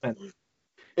that moment.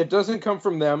 It doesn't come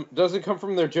from them, doesn't come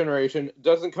from their generation,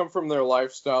 doesn't come from their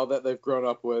lifestyle that they've grown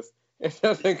up with. It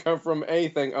doesn't come from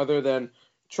anything other than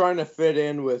trying to fit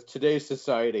in with today's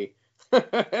society.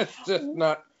 It's just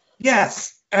not.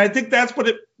 Yes, and I think that's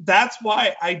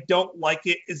why I don't like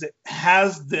it, is it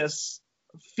has this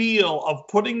feel of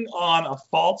putting on a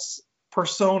false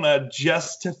persona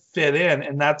just to fit in,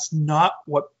 and that's not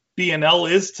what BNL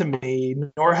is to me,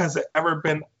 nor has it ever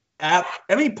been at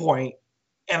any point.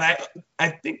 And I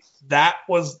think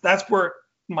that's where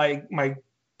my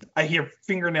I hear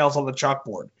fingernails on the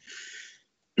chalkboard.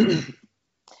 I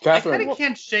Catherine, kind of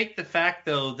can't shake the fact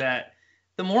though that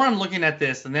the more I'm looking at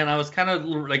this, and then I was kind of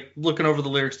like looking over the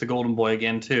lyrics to Golden Boy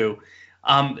again too.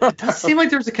 It does seem like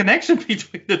there's a connection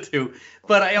between the two,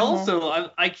 but I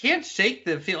also I can't shake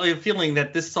the feeling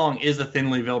that this song is a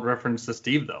thinly veiled reference to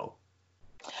Steve though.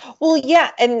 Well,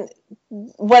 yeah, and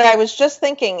what I was just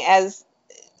thinking as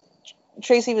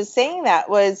Tracy was saying that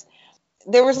was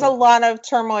there was a lot of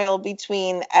turmoil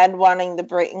between Ed wanting to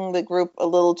bring the group a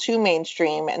little too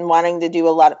mainstream and wanting to do a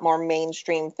lot more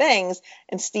mainstream things,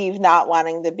 and Steve not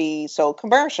wanting to be so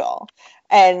commercial.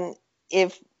 And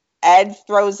if Ed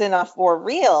throws in a For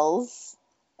Reals,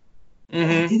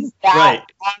 Mm-hmm. that Right.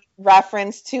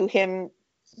 reference to him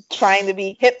trying to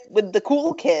be hip with the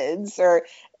cool kids, or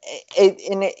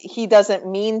he doesn't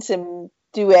mean to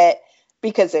do it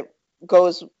because it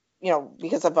goes,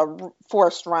 because of a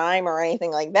forced rhyme or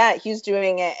anything like that. He's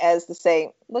doing it as to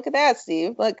say, look at that,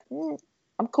 Steve. Look,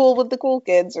 I'm cool with the cool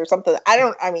kids or something.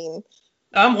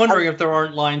 I'm wondering if there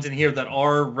aren't lines in here that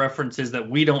are references that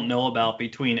we don't know about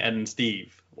between Ed and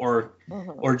Steve, or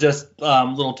just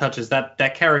little touches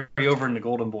that carry over into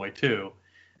Golden Boy too.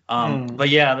 But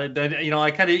yeah,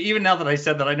 I kind of, even now that I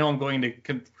said that, I know I'm going to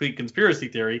complete conspiracy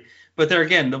theory. But there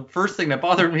again, the first thing that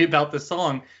bothered me about this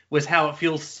song was how it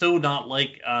feels so not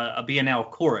like a BNL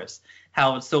chorus.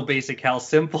 How it's so basic, how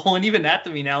simple, and even that to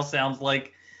me now sounds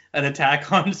like an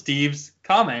attack on Steve's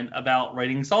comment about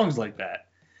writing songs like that.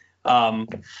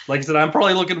 Like I said, I'm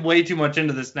probably looking way too much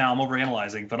into this now. I'm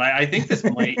overanalyzing, but I think this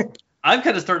might. I'm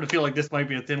kind of starting to feel like this might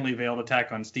be a thinly veiled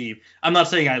attack on Steve. I'm not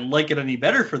saying I like it any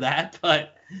better for that,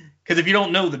 but because if you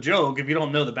don't know the joke, if you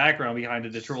don't know the background behind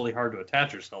it, it's really hard to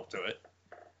attach yourself to it.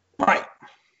 Right.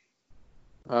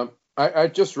 I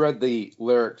just read the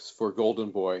lyrics for Golden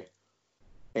Boy,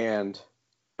 and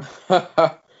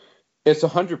it's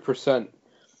 100% an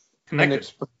Connected.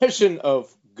 expression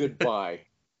of goodbye.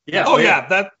 Yeah. Oh yeah,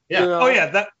 that. Yeah. Oh yeah,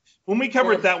 that. When we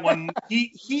covered that one,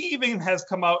 he even has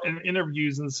come out in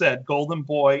interviews and said Golden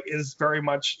Boy is very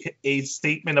much a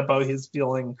statement about his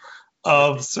feeling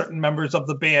of certain members of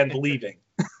the band leaving.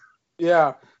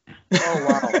 Yeah. Oh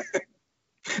wow.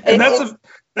 And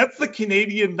that's the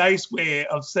Canadian nice way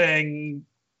of saying.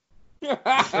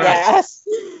 Yes.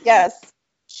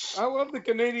 I love the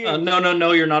Canadian.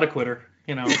 No, you're not a quitter.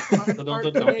 So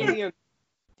don't. Canadian.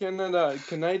 Canada.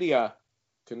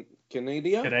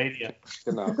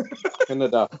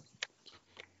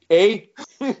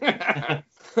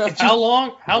 How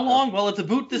long? Well, it's a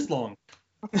boot this long.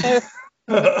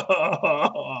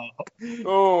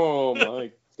 Oh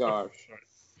my gosh.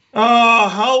 Oh,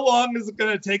 how long is it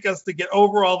going to take us to get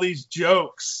over all these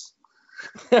jokes?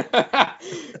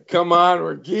 Come on,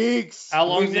 we're geeks. How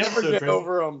long we is the never episode, get Chris?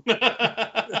 over them.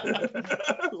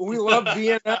 We love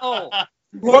BNL.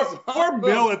 Poor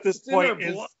Bill at this It's in our point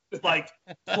is blood. like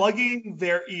plugging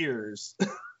their ears.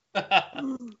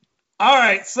 All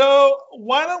right, so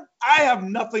I have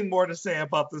nothing more to say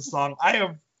about this song. I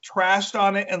have trashed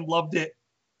on it and loved it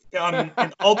in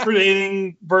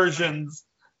alternating versions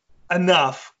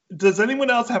enough. Does anyone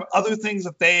else have other things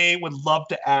that they would love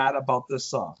to add about this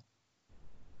song?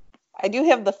 I do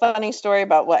have the funny story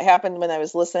about what happened when I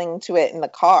was listening to it in the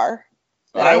car.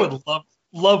 I would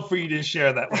love for you to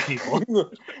share that with people.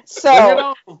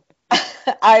 So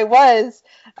I was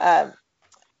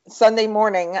Sunday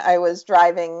morning. I was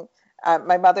driving.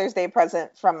 My Mother's Day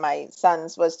present from my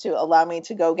sons was to allow me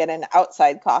to go get an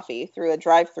outside coffee through a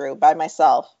drive-through by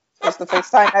myself. It was the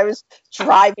first time I was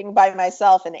driving by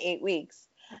myself in 8 weeks.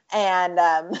 And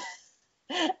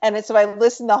so I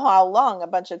listened to How Long a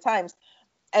bunch of times.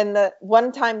 And the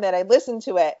one time that I listened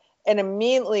to it, and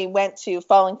immediately went to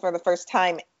Falling for the First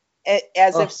Time,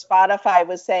 as if Spotify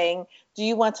was saying, do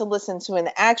you want to listen to an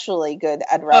actually good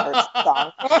Ed Roberts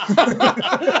song?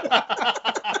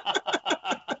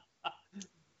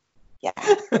 Yeah.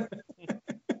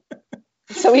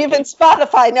 So even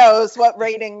Spotify knows what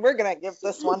rating we're going to give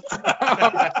this one.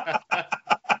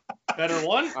 Better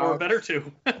one or better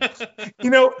two?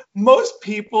 Most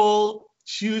people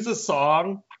choose a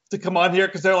song to come on here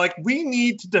because they're like, we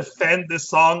need to defend this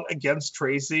song against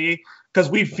Tracy because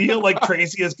we feel like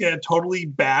Tracy is going to totally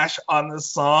bash on this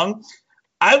song.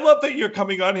 I love that you're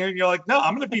coming on here and you're like, no,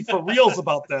 I'm going to be for reals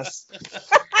about this.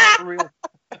 For real.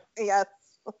 Yes.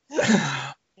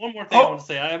 One more thing I want to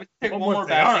say. I have to take one more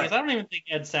back thing. Right. I don't even think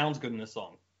Ed sounds good in this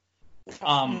song.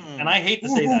 And I hate to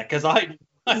say that because I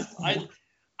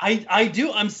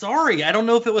do. I'm sorry. I don't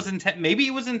know if it was maybe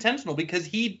it was intentional because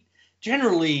he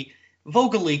generally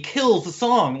vocally kills the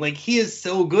song. Like, he is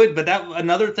so good. But that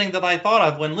another thing that I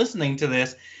thought of when listening to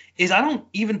this is I don't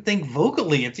even think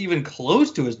vocally it's even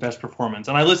close to his best performance.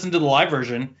 And I listened to the live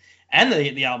version and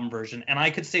the album version, and I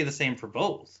could say the same for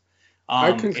both.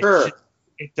 I concur.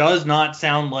 It does not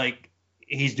sound like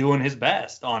he's doing his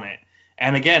best on it.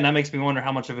 And again, that makes me wonder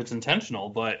how much of it's intentional,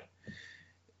 but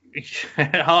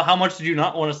how much did you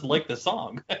not want us to like this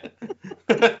song?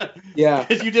 Yeah.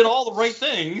 Because you did all the right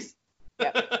things.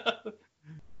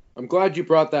 I'm glad you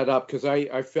brought that up because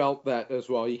I felt that as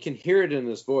well. You can hear it in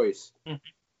his voice.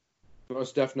 Mm-hmm.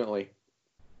 Most definitely.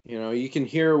 You can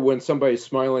hear when somebody's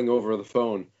smiling over the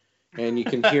phone, and you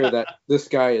can hear that this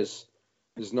guy is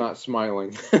not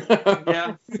smiling.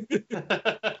 Yeah.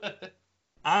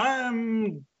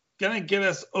 I'm going to get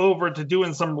us over to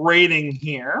doing some rating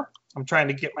here. I'm trying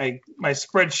to get my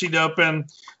spreadsheet open.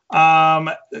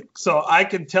 So I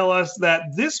can tell us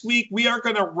that this week we are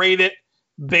going to rate it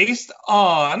based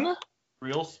on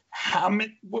Reels. how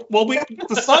many. Well,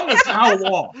 the song is How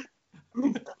Long,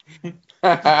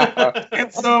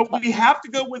 and so we have to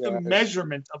go with a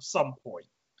measurement of some point.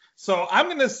 So I'm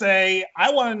going to say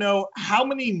I want to know how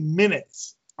many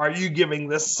minutes are you giving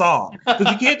this song,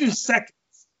 because you can't do seconds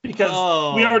because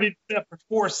we already did that for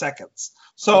 4 seconds.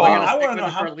 So I want to know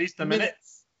how at least a minute.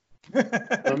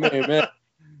 A minute.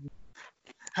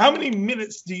 How many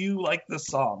minutes do you like this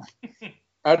song?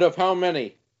 Out of how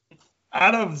many?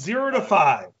 Out of 0 to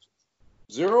 5.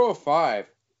 0 to 5.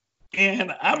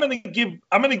 And I'm gonna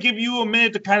give you a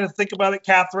minute to kind of think about it,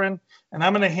 Catherine, and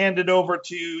I'm gonna hand it over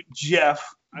to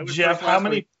Jeff. Jeff, how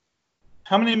many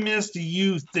minutes do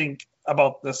you think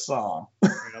about this song?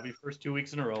 Right, I'll be first 2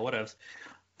 weeks in a row. Whatevs.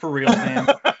 For real, man.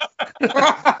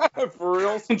 For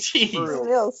real? Jeez. For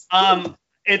reals.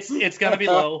 It's gonna be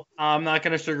low. I'm not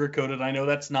gonna sugarcoat it. I know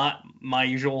that's not my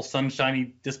usual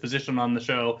sunshiny disposition on the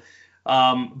show.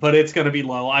 But it's gonna be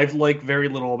low. I've liked very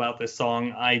little about this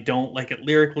song. I don't like it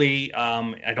lyrically.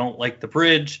 I don't like the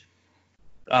bridge.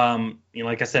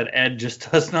 Like I said, Ed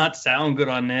just does not sound good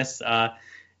on this.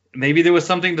 Maybe there was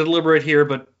something deliberate here,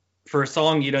 but for a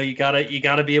song, you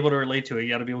gotta be able to relate to it. You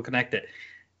gotta be able to connect it.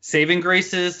 Saving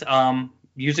Graces,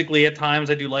 musically at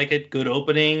times I do like it. Good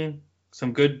opening,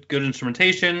 some good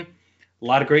instrumentation, a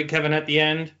lot of great Kevin at the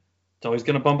end. It's always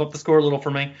gonna bump up the score a little for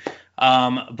me.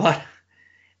 But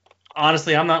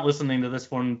honestly, I'm not listening to this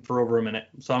one for over a minute,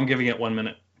 so I'm giving it 1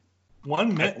 minute.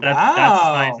 1 minute. That's as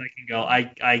high as I can go.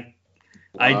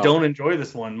 I don't enjoy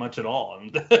this one much at all.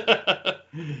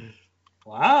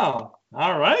 Wow.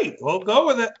 All right, we'll go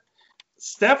with it.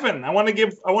 Stefan, I want to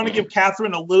give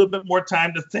Catherine a little bit more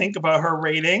time to think about her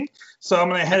rating, so I'm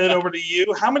going to hand it over to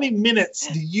you. How many minutes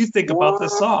do you think about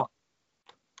this song?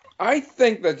 I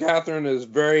think that Catherine is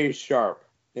very sharp,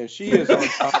 and she is on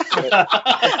top of it.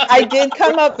 I did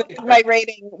come up with my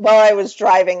rating while I was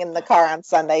driving in the car on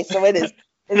Sunday, so it is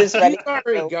ready. You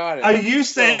already got it. Are you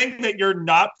saying that you're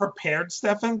not prepared,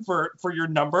 Stefan, for your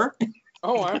number?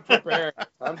 Oh, I'm prepared.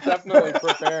 I'm definitely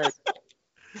prepared.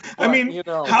 I mean,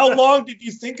 how long did you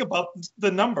think about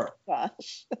the number?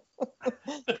 Gosh.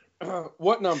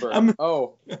 What number?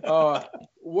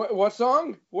 What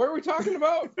song? What are we talking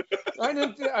about? I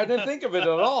didn't think of it at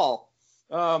all.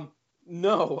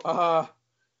 No.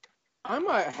 I'm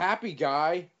a happy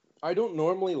guy. I don't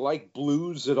normally like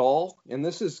blues at all, and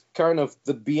this is kind of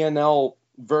the BNL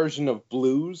version of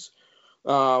blues,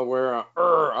 where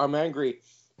I'm angry,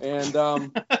 and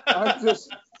I'm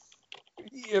just.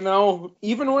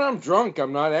 Even when I'm drunk,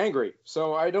 I'm not angry,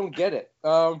 so I don't get it.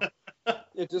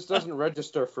 It just doesn't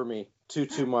register for me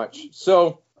too much.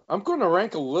 So I'm going to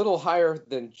rank a little higher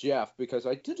than Jeff because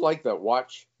I did like that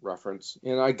watch reference,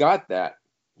 and I got that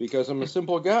because I'm a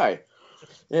simple guy.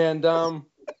 And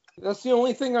that's the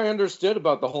only thing I understood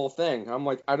about the whole thing. I'm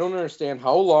like, I don't understand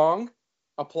how long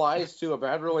applies to a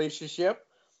bad relationship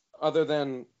other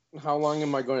than how long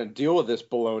am I going to deal with this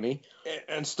baloney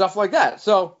and stuff like that.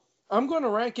 So I'm going to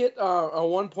rank it a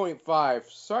 1.5.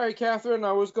 Sorry, Catherine,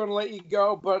 I was going to let you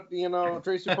go, but,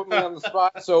 Tracy put me on the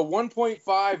spot. So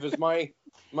 1.5 is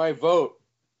my vote.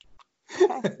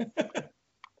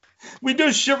 We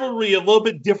do chivalry a little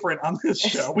bit different on this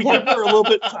show. We give her a little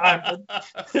bit of time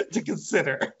to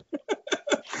consider.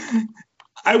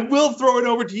 I will throw it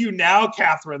over to you now,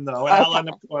 Catherine, though, and I'll end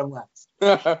up going last.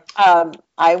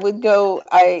 I would go.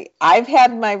 I've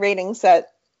had my rating set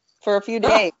for a few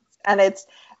days, and it's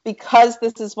because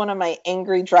this is one of my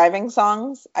angry driving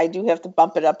songs. I do have to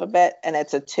bump it up a bit, and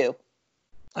it's a 2.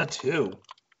 A 2.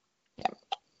 Yeah.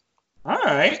 All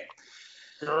right.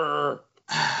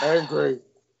 Angry.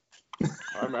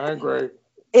 I'm angry.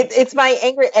 It's my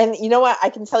angry, and you know what? I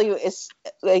can tell you is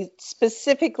like,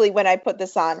 specifically when I put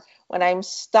this on, when I'm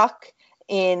stuck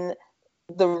in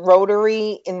the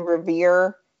Rotary in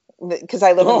Revere, because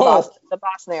I live in the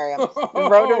Boston area. The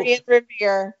Rotary in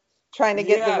Revere, trying to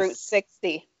get the Route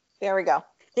 60. There we go.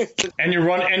 And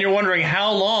you're wondering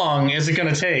how long is it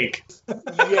going to take?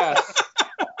 Yes.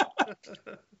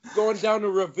 Going down to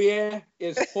Revere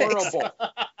is horrible.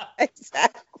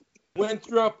 Exactly.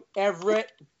 Winthrop, Everett,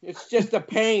 it's just a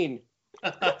pain.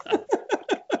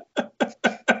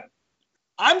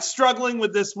 I'm struggling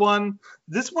with this one.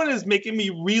 This one is making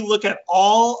me relook at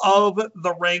all of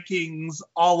the rankings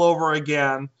all over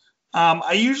again.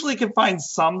 I usually can find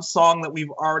some song that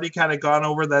we've already kind of gone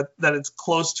over that it's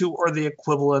close to or the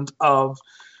equivalent of.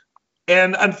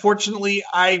 And unfortunately,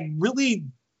 I really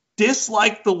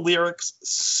dislike the lyrics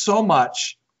so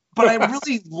much, but I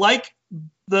really like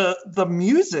the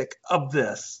music of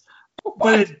this,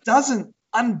 but it doesn't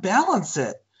unbalance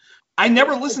it. I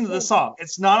never listened to the song.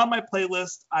 It's not on my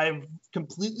playlist. I've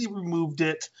completely removed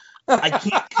it. I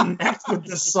can't connect with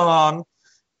this song.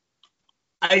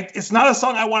 It's not a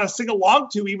song I want to sing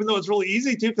along to, even though it's really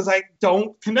easy to, because I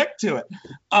don't connect to it.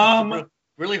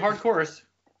 Really hard chorus.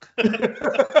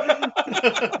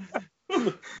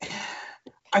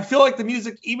 I feel like the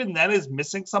music even then is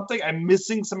missing something. I'm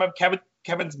missing some of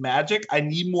Kevin's magic. I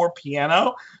need more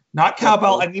piano, not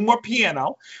cowbell. I need more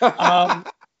piano. I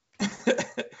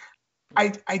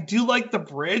do like the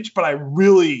bridge, but I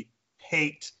really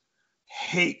hate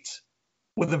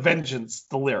with a vengeance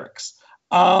the lyrics.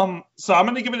 So I'm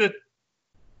gonna give it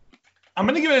a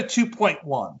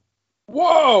 2.1.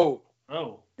 Whoa!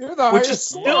 Oh, You're the which highest is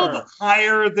still scorer.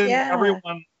 higher than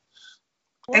everyone.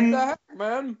 What the heck,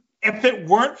 man? If it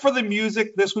weren't for the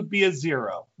music, this would be a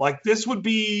 0. Like, this would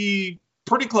be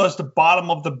pretty close to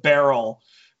bottom of the barrel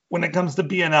when it comes to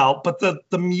BNL. But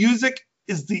the music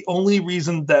is the only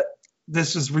reason that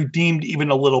this is redeemed even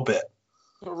a little bit.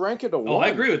 So rank it a 1. I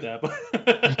agree with that.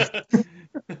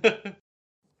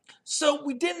 So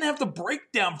we didn't have the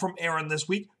breakdown from Aaron this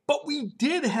week, but we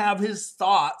did have his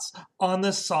thoughts on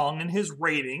the song and his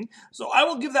rating. So I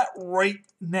will give that right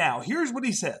now. Here's what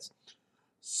he says.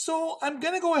 So I'm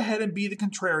going to go ahead and be the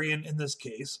contrarian in this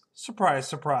case. Surprise,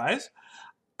 surprise.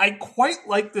 I quite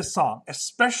like this song,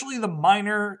 especially the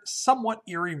minor, somewhat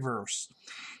eerie verse.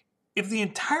 If the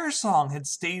entire song had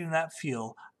stayed in that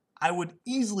feel, I would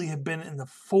easily have been in the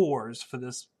 4s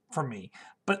for me.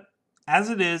 But as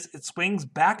it is, it swings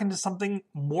back into something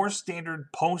more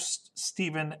standard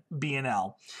post-Steven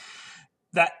BNL.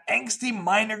 That angsty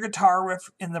minor guitar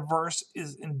riff in the verse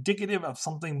is indicative of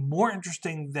something more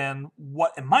interesting than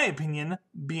what, in my opinion,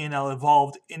 BNL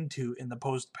evolved into in the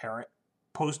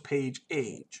post-page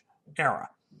age era.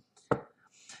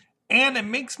 And it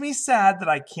makes me sad that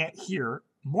I can't hear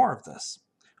more of this.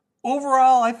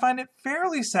 Overall, I find it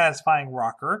fairly satisfying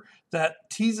rocker that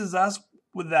teases us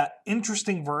with that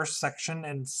interesting verse section,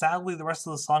 and sadly the rest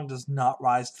of the song does not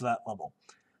rise to that level.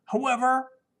 However,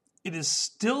 it is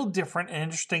still different and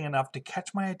interesting enough to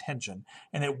catch my attention,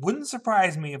 and it wouldn't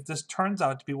surprise me if this turns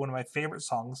out to be one of my favorite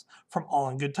songs from All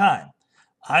in Good Time.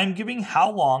 I'm giving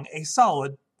How Long a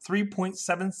solid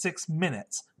 3.76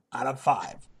 minutes out of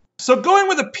 5. So going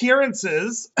with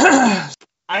appearances,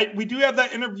 we do have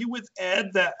that interview with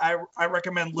Ed that I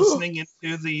recommend listening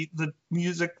into the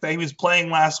music that he was playing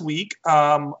last week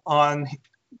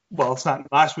it's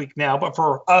not last week now, but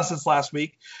for us it's last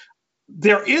week.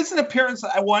 There is an appearance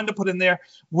that I wanted to put in there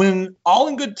when All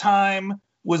in Good Time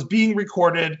was being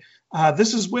recorded.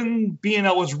 This is when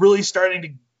BNL was really starting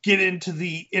to get into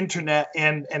the internet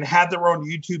and had their own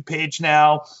YouTube page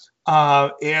now.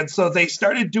 And so they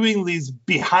started doing these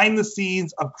behind the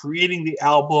scenes of creating the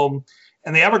album.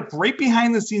 And they have a great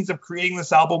behind the scenes of creating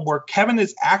this album where Kevin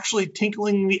is actually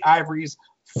tinkling the ivories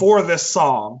for this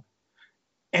song.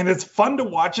 And it's fun to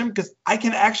watch him because I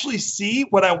can actually see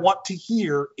what I want to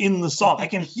hear in the song. I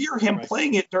can hear him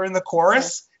playing it during the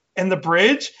chorus and the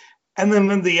bridge, and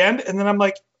then in the end, and then I'm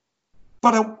like,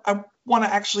 but I want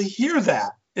to actually hear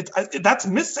that. That's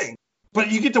missing.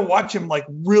 But you get to watch him like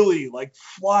really like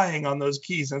flying on those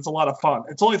keys, and it's a lot of fun.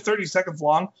 It's only 30 seconds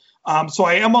long. So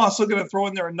I am also going to throw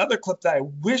in there another clip that I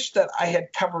wish that I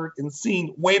had covered and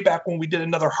seen way back when we did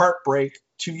Another Heartbreak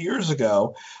 2 years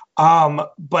ago.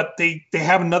 But they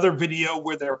have another video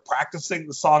where they're practicing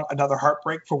the song Another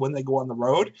Heartbreak for when they go on the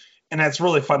road. And that's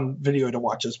really fun video to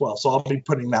watch as well. So I'll be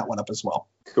putting that one up as well.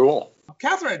 Cool.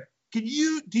 Catherine, do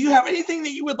you have anything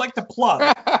that you would like to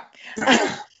plug?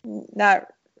 Not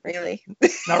really.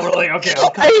 Not really. Okay.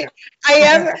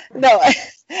 I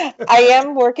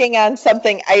am working on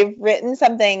something. I've written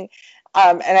something,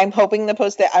 and I'm hoping to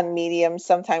post it on Medium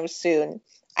sometime soon.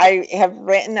 I have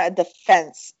written a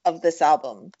defense of this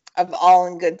album, of All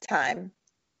in Good Time.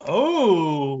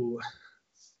 Oh.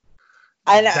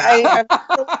 And and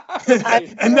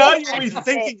now you're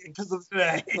rethinking it because of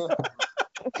today.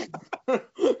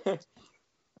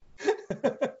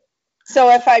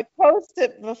 So if I post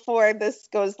it before this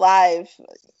goes live,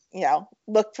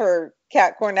 look for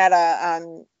Kat Cornetta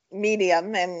on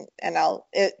Medium, and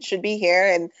it should be here.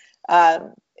 And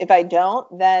if I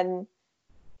don't, then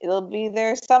it'll be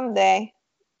there someday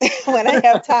when I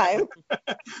have time.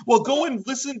 Well, go and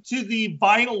listen to the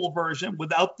vinyl version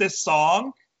without this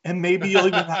song, and maybe you'll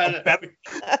even have a better.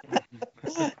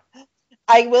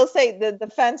 I will say the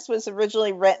defense was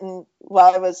originally written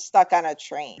while I was stuck on a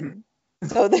train.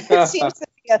 So there seems to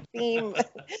be a theme.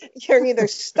 You're either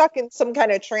stuck in some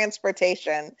kind of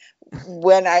transportation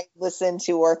when I listen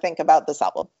to or think about this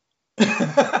album.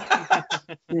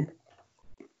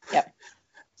 Yep.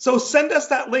 So send us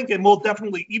that link, and we'll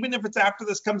definitely, even if it's after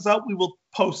this comes out, we will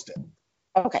post it.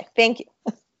 Okay, thank you.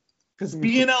 Because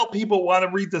BNL people want to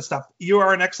read this stuff. You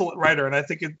are an excellent writer, and I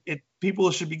think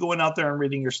people should be going out there and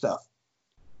reading your stuff.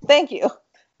 Thank you.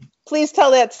 Please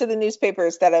tell that to the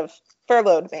newspapers that have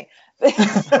furloughed me.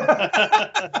 Because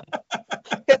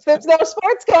there's no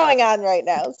sports going on right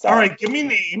now. So. All right, give me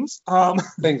names. I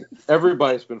think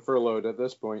everybody's been furloughed at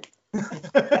this point.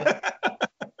 So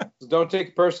don't take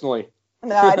it personally.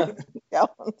 No, I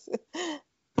don't.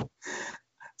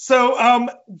 So,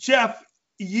 Jeff,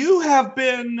 you have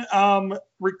been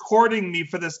recording me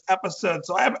for this episode.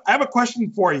 So I have a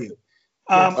question for you.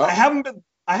 I haven't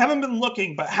been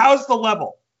looking, but how's the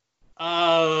level?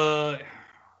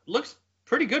 Looks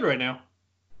pretty good right now.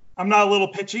 I'm not a little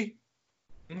pitchy.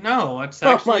 No, it's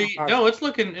actually it's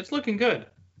looking good.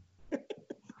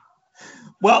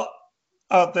 Well,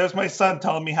 there's my son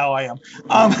telling me how I am.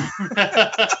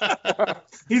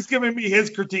 He's giving me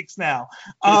his critiques now.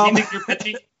 Does he think you're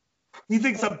pitchy? He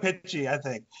thinks I'm pitchy, I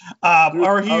think.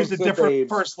 Or he used a different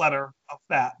first letter of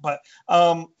that. But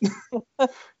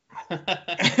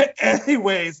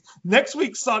anyways, next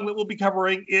week's song that we'll be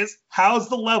covering is How's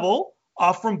the Level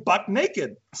off from Buck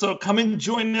Naked. So come and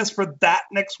join us for that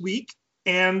next week.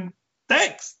 And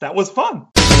thanks. That was fun.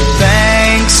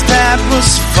 Thanks, that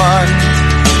was fun.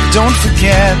 Don't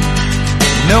forget,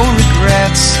 no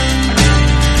regrets,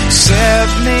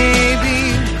 except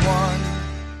maybe one.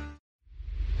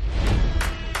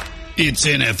 It's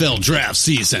NFL draft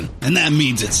season, and that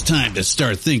means it's time to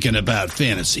start thinking about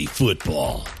fantasy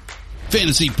football.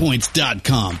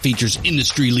 FantasyPoints.com features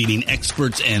industry-leading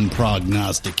experts and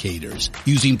prognosticators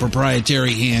using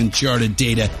proprietary hand-charted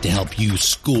data to help you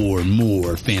score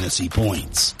more fantasy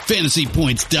points.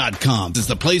 FantasyPoints.com is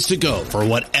the place to go for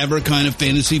whatever kind of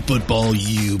fantasy football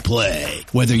you play.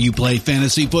 Whether you play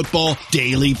fantasy football,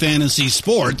 daily fantasy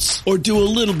sports, or do a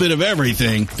little bit of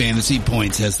everything, Fantasy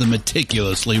Points has the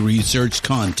meticulously researched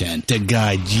content to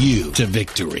guide you to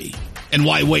victory. And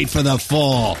why wait for the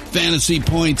fall? Fantasy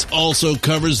Points also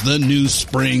covers the new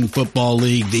spring football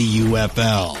league, the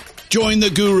UFL. Join the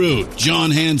guru,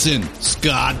 John Hansen,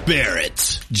 Scott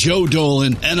Barrett, Joe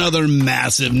Dolan, and other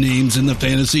massive names in the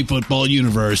fantasy football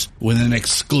universe with an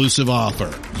exclusive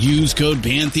offer. Use code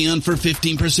Pantheon for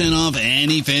 15% off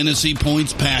any Fantasy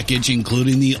Points package,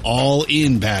 including the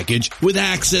all-in package, with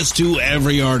access to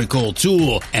every article,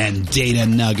 tool, and data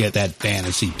nugget that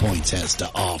Fantasy Points has to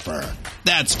offer.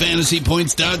 That's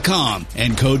FantasyPoints.com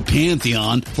and code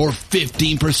Pantheon for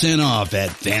 15% off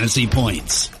at Fantasy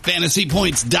Points.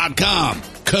 FantasyPoints.com.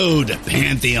 Code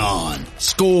Pantheon.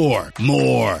 Score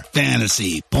more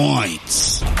fantasy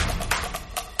points.